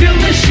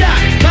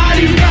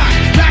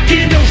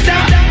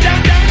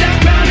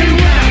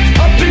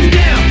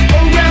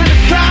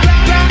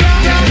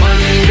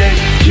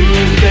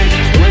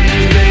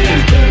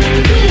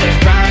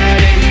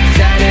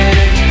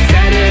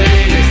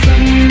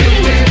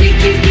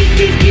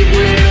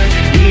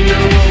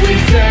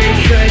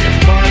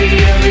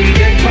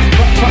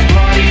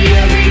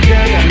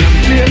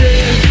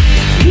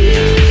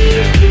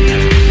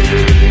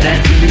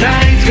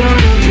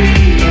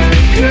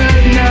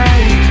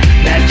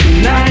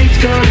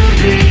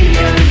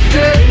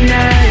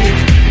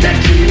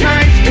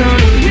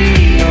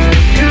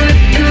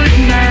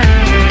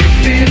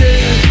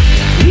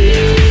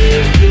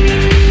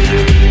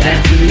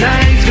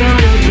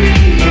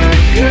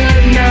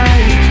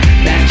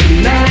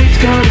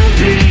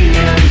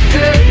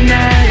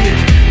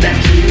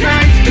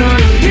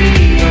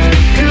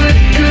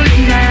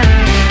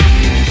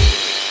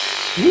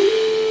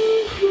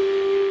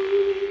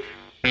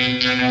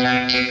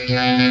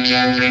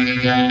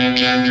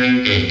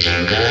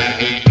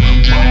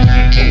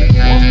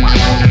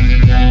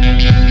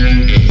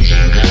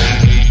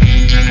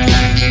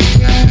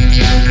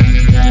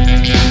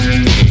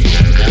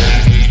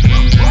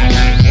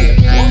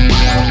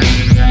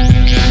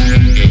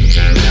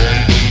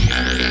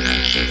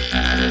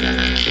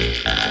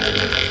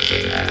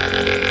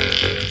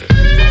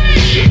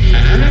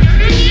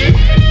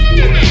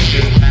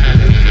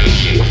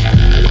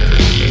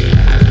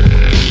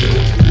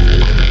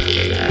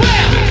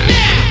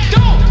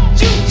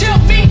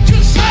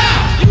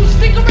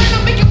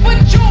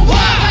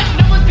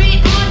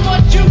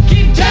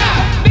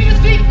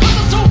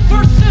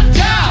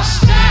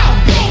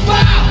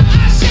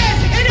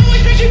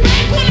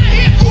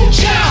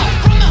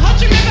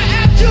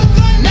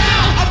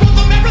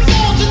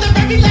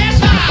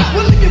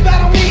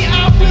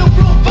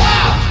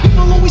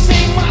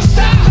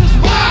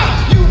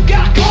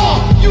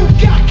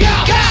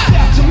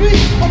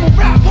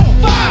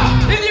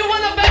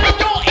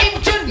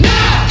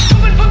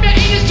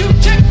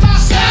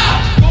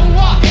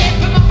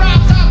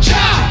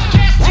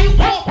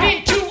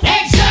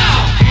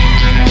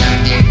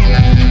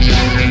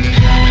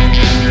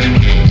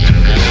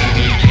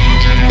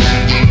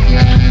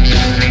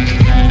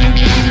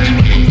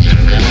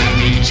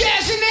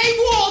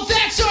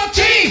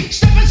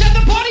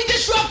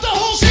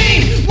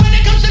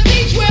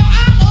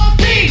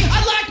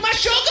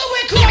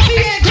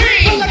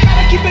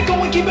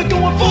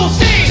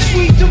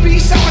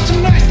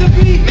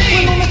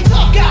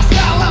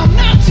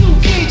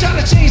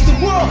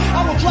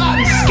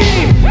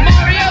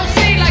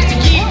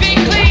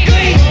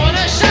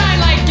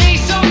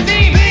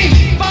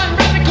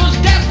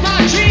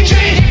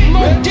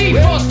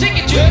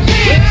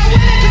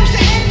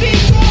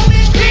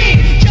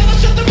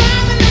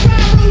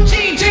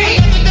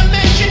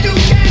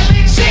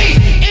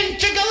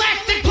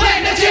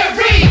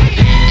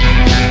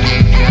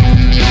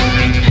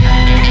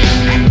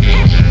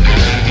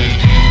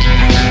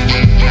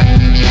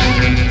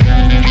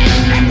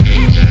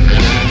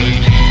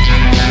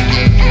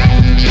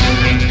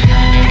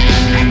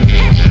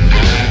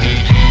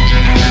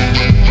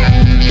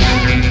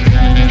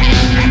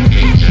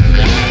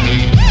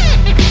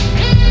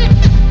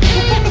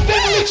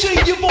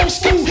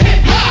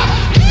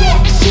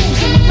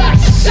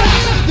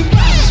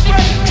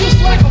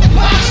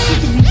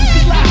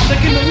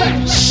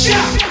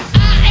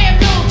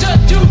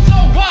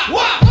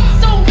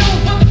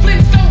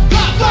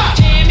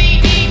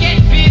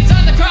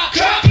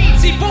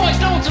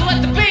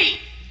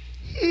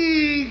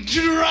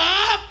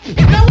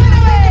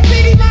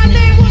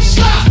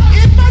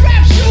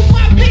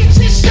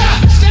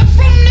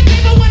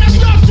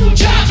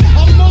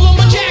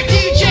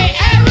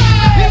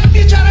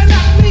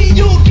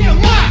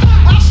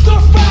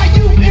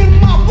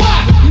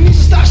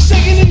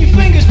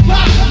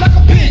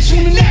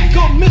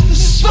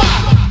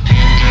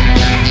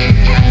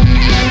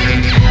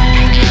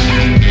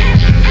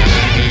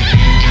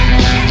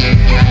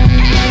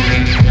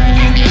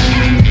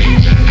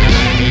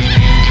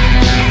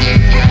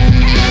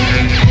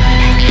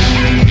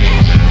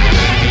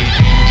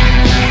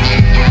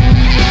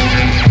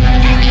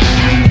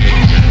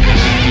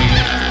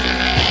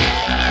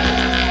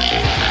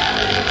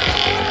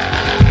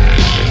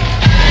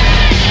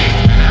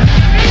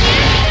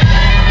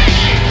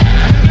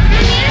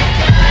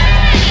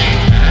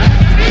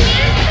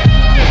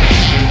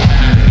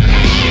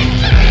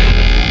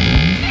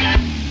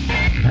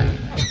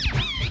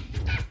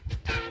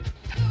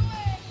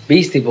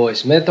 Beastie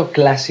Boys με το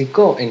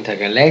κλασικό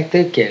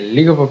Intergalactic και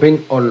λίγο από πριν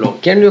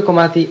ολοκαίνουργιο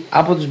κομμάτι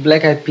από τους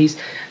Black Eyed Peas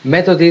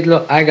με το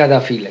τίτλο I Got A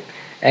Feeling.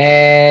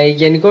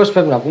 Γενικώς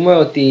πρέπει να πούμε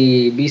ότι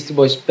οι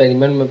Beastie Boys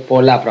περιμένουμε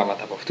πολλά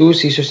πράγματα από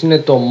αυτούς. Ίσως είναι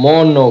το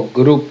μόνο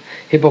group,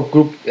 hip hop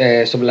group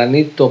στον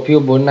πλανήτη το οποίο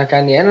μπορεί να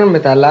κάνει έναν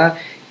μεταλλά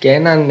και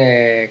έναν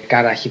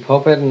κάρα hip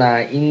hopper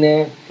να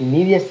είναι την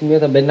ίδια στιγμή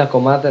όταν μπαίνει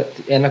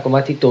ένα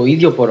κομμάτι το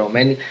ίδιο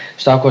πορωμένοι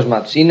στο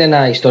άκουσμά τους. Είναι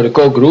ένα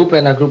ιστορικό group,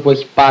 ένα group που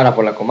έχει πάρα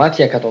πολλά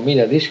κομμάτια,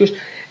 εκατομμύρια δίσκους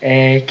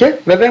και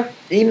βέβαια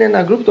είναι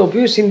ένα group το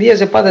οποίο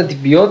συνδύαζε πάντα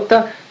την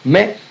ποιότητα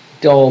με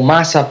το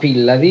mass appeal,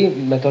 δηλαδή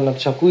με το να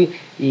τους ακούει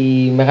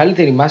η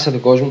μεγαλύτερη μάσα του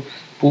κόσμου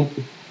που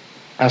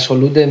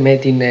ασχολούνται με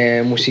την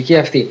μουσική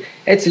αυτή.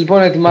 Έτσι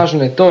λοιπόν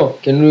ετοιμάζουν το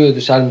καινούριο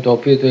τους άλμπουμ, το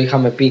οποίο το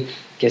είχαμε πει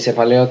και σε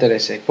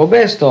παλαιότερες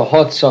εκπομπές, το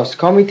Hot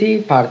Sauce Committee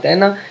Part 1,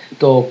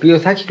 το οποίο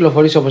θα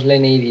κυκλοφορήσει όπως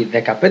λένε ήδη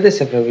 15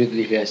 Σεπτεμβρίου του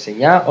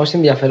 2009. Όσοι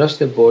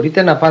ενδιαφερόσετε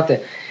μπορείτε να πάτε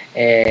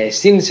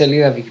στην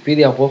σελίδα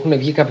Wikipedia όπου έχουν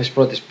βγει κάποιες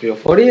πρώτες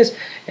πληροφορίες.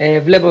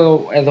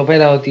 Βλέπω εδώ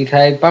πέρα ότι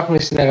θα υπάρχουν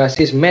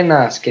συνεργασίες με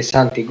ένα και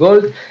Santi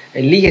Gold,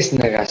 λίγες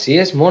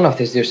συνεργασίες, μόνο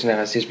αυτές τις δύο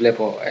συνεργασίες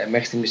βλέπω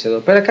μέχρι στιγμής εδώ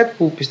πέρα, κάτι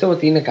που πιστεύω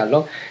ότι είναι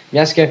καλό,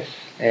 μιας και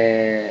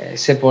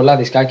σε πολλά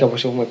δισκάκια,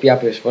 όπως έχουμε πει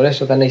άπειρες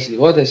φορές, όταν έχεις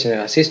λιγότερες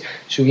συνεργασίες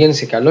σου βγαίνει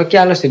σε καλό. Και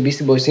άλλωστε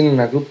Beastie Boys είναι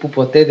ένα group που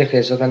ποτέ δεν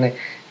χρειαζόταν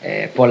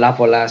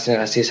πολλά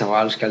συνεργασίες από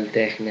άλλους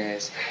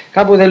καλλιτέχνες.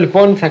 Κάπου εδώ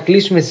λοιπόν θα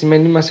κλείσουμε τη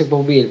σημερινή μας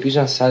εκπομπή, ελπίζω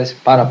να σας άρεσε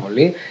πάρα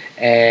πολύ.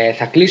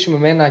 Θα κλείσουμε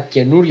με ένα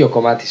καινούριο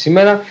κομμάτι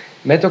σήμερα,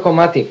 με το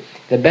κομμάτι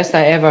The Best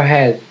I Ever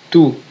Had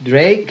του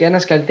Drake,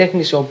 ένας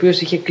καλλιτέχνης ο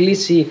οποίος είχε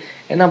κλείσει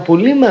ένα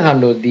πολύ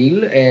μεγάλο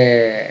deal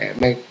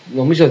με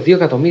νομίζω 2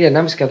 εκατομμύρια,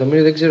 1,5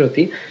 εκατομμύριο, δεν ξέρω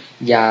τι,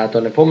 για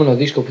τον επόμενο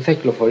δίσκο που θα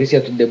κυκλοφορήσει,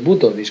 για τον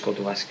ντεμπούτο δίσκο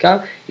του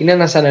βασικά. Είναι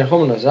ένας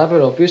ανερχόμενος ράπερ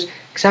ο οποίος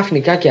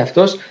ξαφνικά και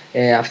αυτός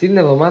αυτή την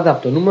εβδομάδα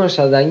από το νούμερο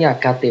 49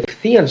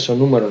 κατευθείαν στο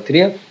νούμερο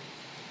 3.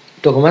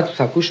 Το κομμάτι που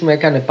θα ακούσουμε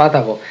έκανε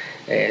πάταγο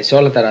σε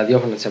όλα τα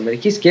ραδιόφωνα της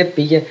Αμερικής και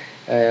πήγε,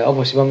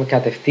 όπως είπαμε,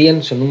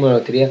 κατευθείαν στο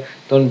νούμερο 3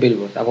 των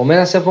Billboard. Από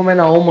μένα σε εύχομαι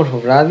ένα όμορφο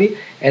βράδυ,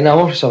 ένα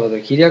όμορφο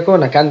Σαββατοκύριακο,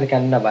 να κάνετε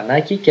κανένα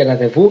μπανάκι και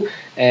ραντεβού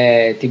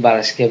την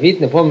Παρασκευή,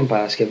 την επόμενη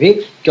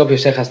Παρασκευή, και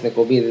όποιος έχασε την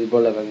εκπομπή δεν την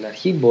πρόλαβε από την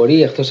αρχή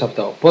μπορεί εκτός από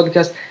το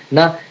podcast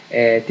να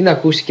την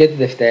ακούσει και τη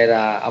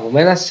Δευτέρα. Από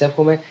μένα σας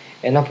εύχομαι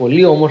ένα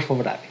πολύ όμορφο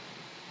βράδυ.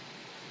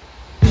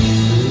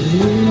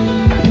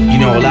 You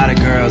know, a lot of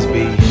girls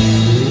be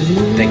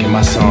thinking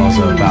my songs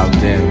are about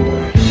them,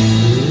 but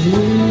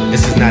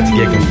this is not to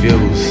get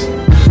confused.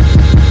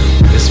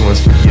 This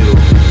one's for you.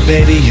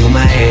 Baby, you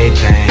my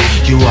everything.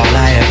 You all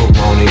I ever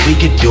wanted. We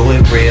could do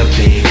it real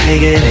big,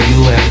 bigger than you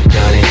ever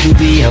done it. You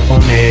be up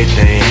on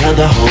everything.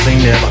 Other hoes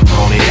ain't never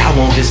on it. I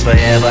want this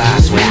forever. I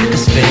swear I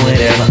could spend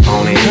whatever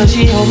on it. Cause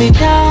she hold me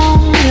down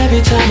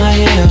every time I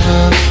hit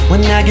her.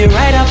 When I get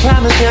right, I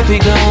promise that we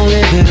gon'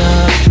 live it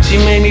up. She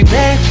made me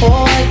beg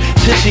for it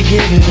till she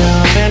give it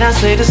up. And I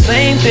say the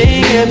same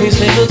thing every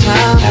single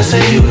time. I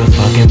say you the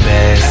fucking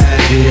best.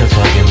 You the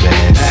fucking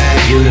best.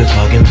 You the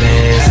fucking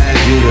best.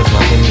 You the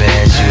fucking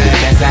best. You the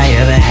best I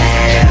ever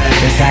had.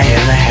 Best I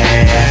ever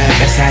had.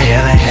 Best I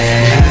ever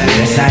had.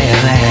 Best I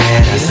ever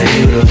had. I say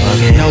you the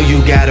fucking. Know you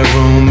got a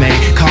roommate.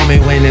 Call me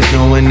when there's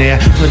no one there.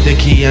 Put the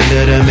key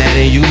under the mat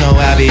and you know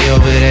I'll be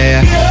over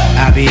there.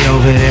 I'll be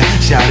over there.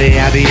 Shout it,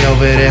 I'll be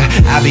over there.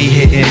 I'll be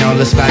hitting all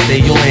the spots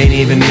that you ain't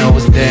even know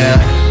is there.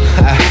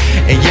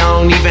 And you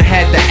don't even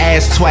have to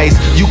ask twice.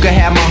 You can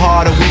have my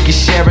heart or we can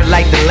share it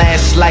like the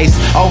last slice.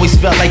 Always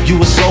felt like you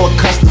were so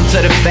accustomed to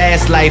the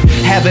fast life.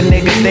 Have a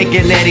nigga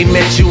thinking that he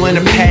met you in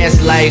a past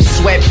life.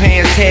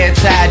 Sweatpants, hair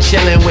tied,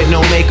 chilling with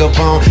no makeup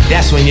on.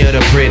 That's when you're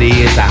the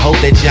prettiest. I hope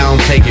that you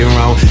don't take it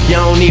wrong. You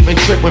don't even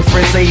trip when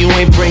friends say you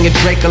ain't bringing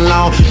Drake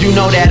along. You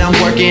know that I'm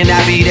working,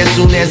 I'll be there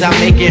soon as I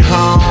make it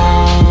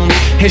home.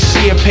 And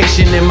she a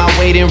patient in my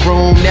waiting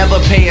room. Never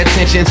pay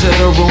attention to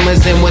the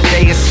rumors and what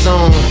they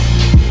assume.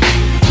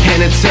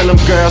 And until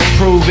them girls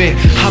prove it,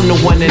 I'm the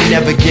one that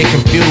never get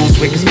confused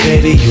with. Cause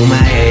baby, you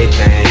my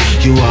everything.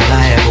 You all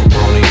I ever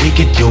wanted. We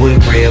could do it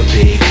real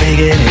big,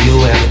 bigger than you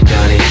ever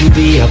done it. You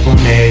be up on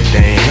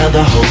everything.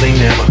 Other hoes ain't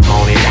never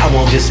on it. I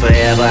want this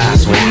forever. I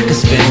swear I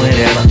could spend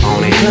whatever on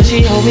it. Cause she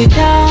hold me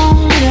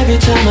down every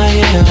time I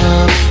hit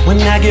her. When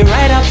I get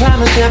right, I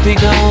promise that we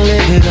gon'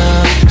 live it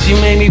up. She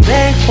made me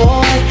beg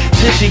for it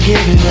till she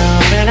give it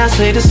up. And I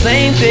say the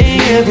same thing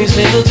every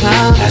single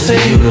time. I say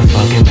you the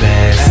fucking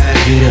best.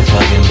 You the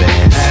fucking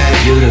best.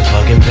 You the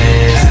fucking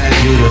best.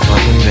 You the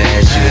fucking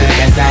best. You the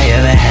best I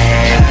ever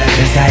had.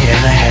 Best I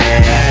ever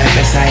had.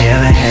 Best I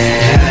ever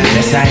had.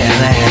 Best I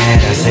ever had.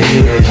 I say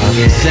you the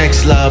fucking sex,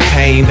 love,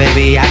 pain,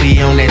 baby. I be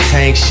on that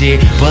tank shit.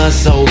 Buzz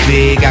so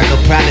big, I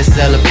could probably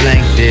sell a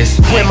blank this.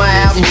 When my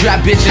album drop,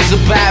 bitches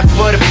will buy it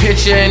for the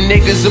picture, and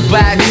niggas will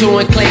buy it too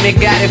and claim they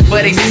got it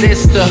for they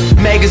sister.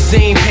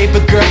 Magazine,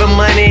 paper, girl, but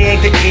money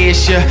ain't the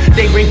issue.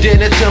 They bring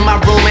dinner to my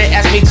room and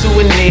ask me to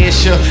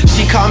initial.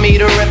 She call me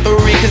the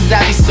referee cause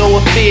I be so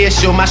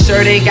official. My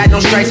shirt ain't got no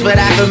stripes, but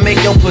I can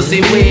make your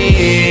pussy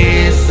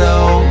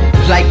whistle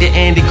like the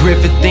Andy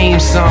Griffith theme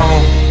song.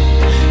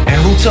 And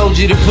who told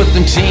you to put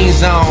them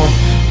jeans on?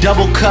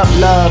 Double cup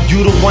love, you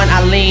the one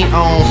I lean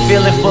on.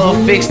 Feeling for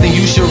a fix, then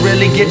you should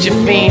really get your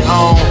fiend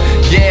on.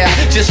 Yeah,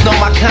 just know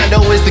my condo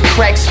is the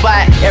crack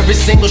spot. Every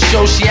single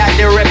show she out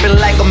there reppin'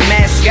 like a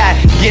mascot.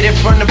 Get it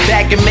from the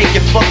back and make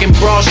your fucking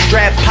bra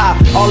strap pop.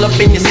 All up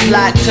in your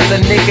slot till a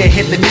nigga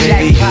hit the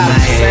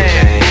jackpot.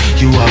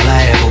 You all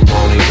I ever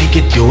wanted. We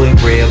could do it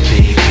real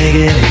big,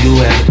 bigger than you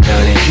ever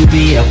done it. You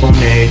be up on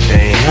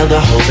everything.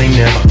 Other hoes ain't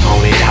never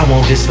on it. I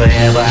want this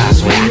forever. I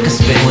swear I could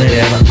spend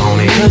whatever on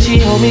it. Cause she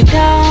hold me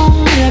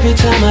down every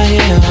time I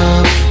hit her.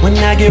 When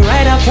I get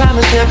right, I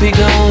promise that we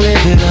gon'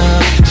 live it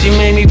up. She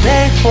made me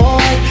beg for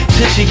it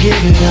till she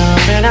give it up.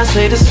 And I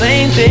say the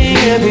same thing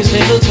every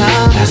single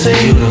time. I say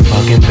you the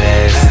fucking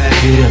best.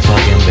 You the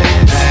fucking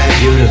best.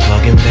 You the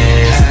fucking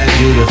best.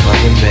 You the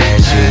fucking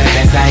best. You the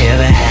best I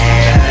ever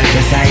had.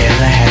 Best I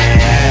ever had.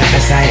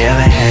 Best I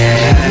ever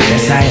had.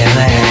 Best I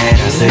ever had.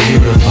 I say you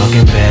the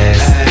fucking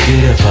best. You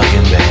the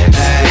fucking best.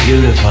 You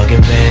the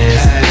fucking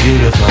best. You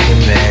the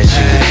fucking best.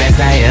 You the best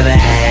I ever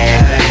had.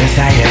 Best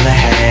I ever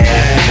had.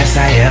 Best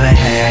I ever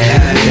had.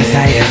 Best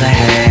I ever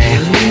had.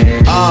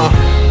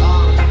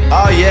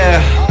 Oh yeah.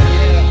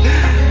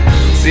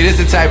 See, this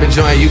the type of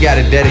joint you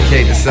gotta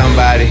dedicate to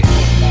somebody.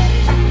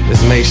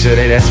 Just make sure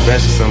they that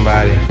special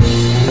somebody.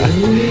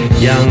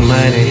 Young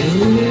Money.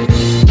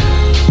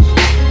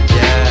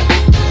 Yeah.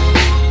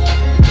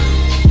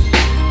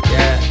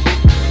 Yeah.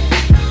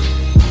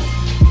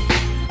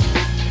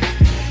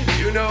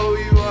 You know who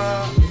you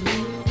are.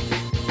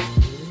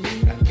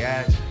 I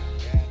got you.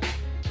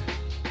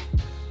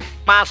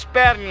 Μας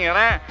παίρνει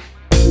ρε.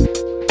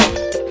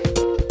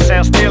 Σε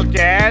στυλ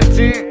και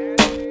έτσι,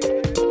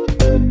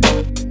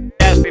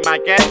 και στη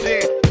μακέτσι,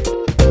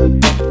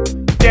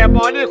 και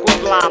πολύ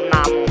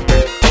χουκλάμνα μου.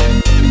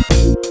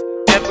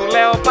 Και του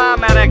λέω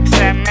πάμε ρε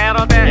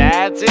ξενέρωτε, και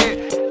έτσι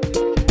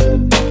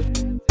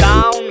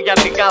down για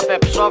την κάθε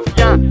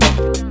ψόφια,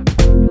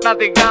 να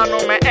την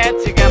κάνουμε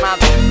έτσι και να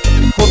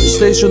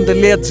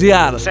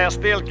HotStation.gr, σε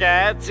στυλ και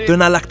έτσι. το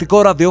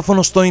εναλλακτικό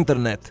ραδιόφωνο στο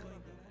ίντερνετ.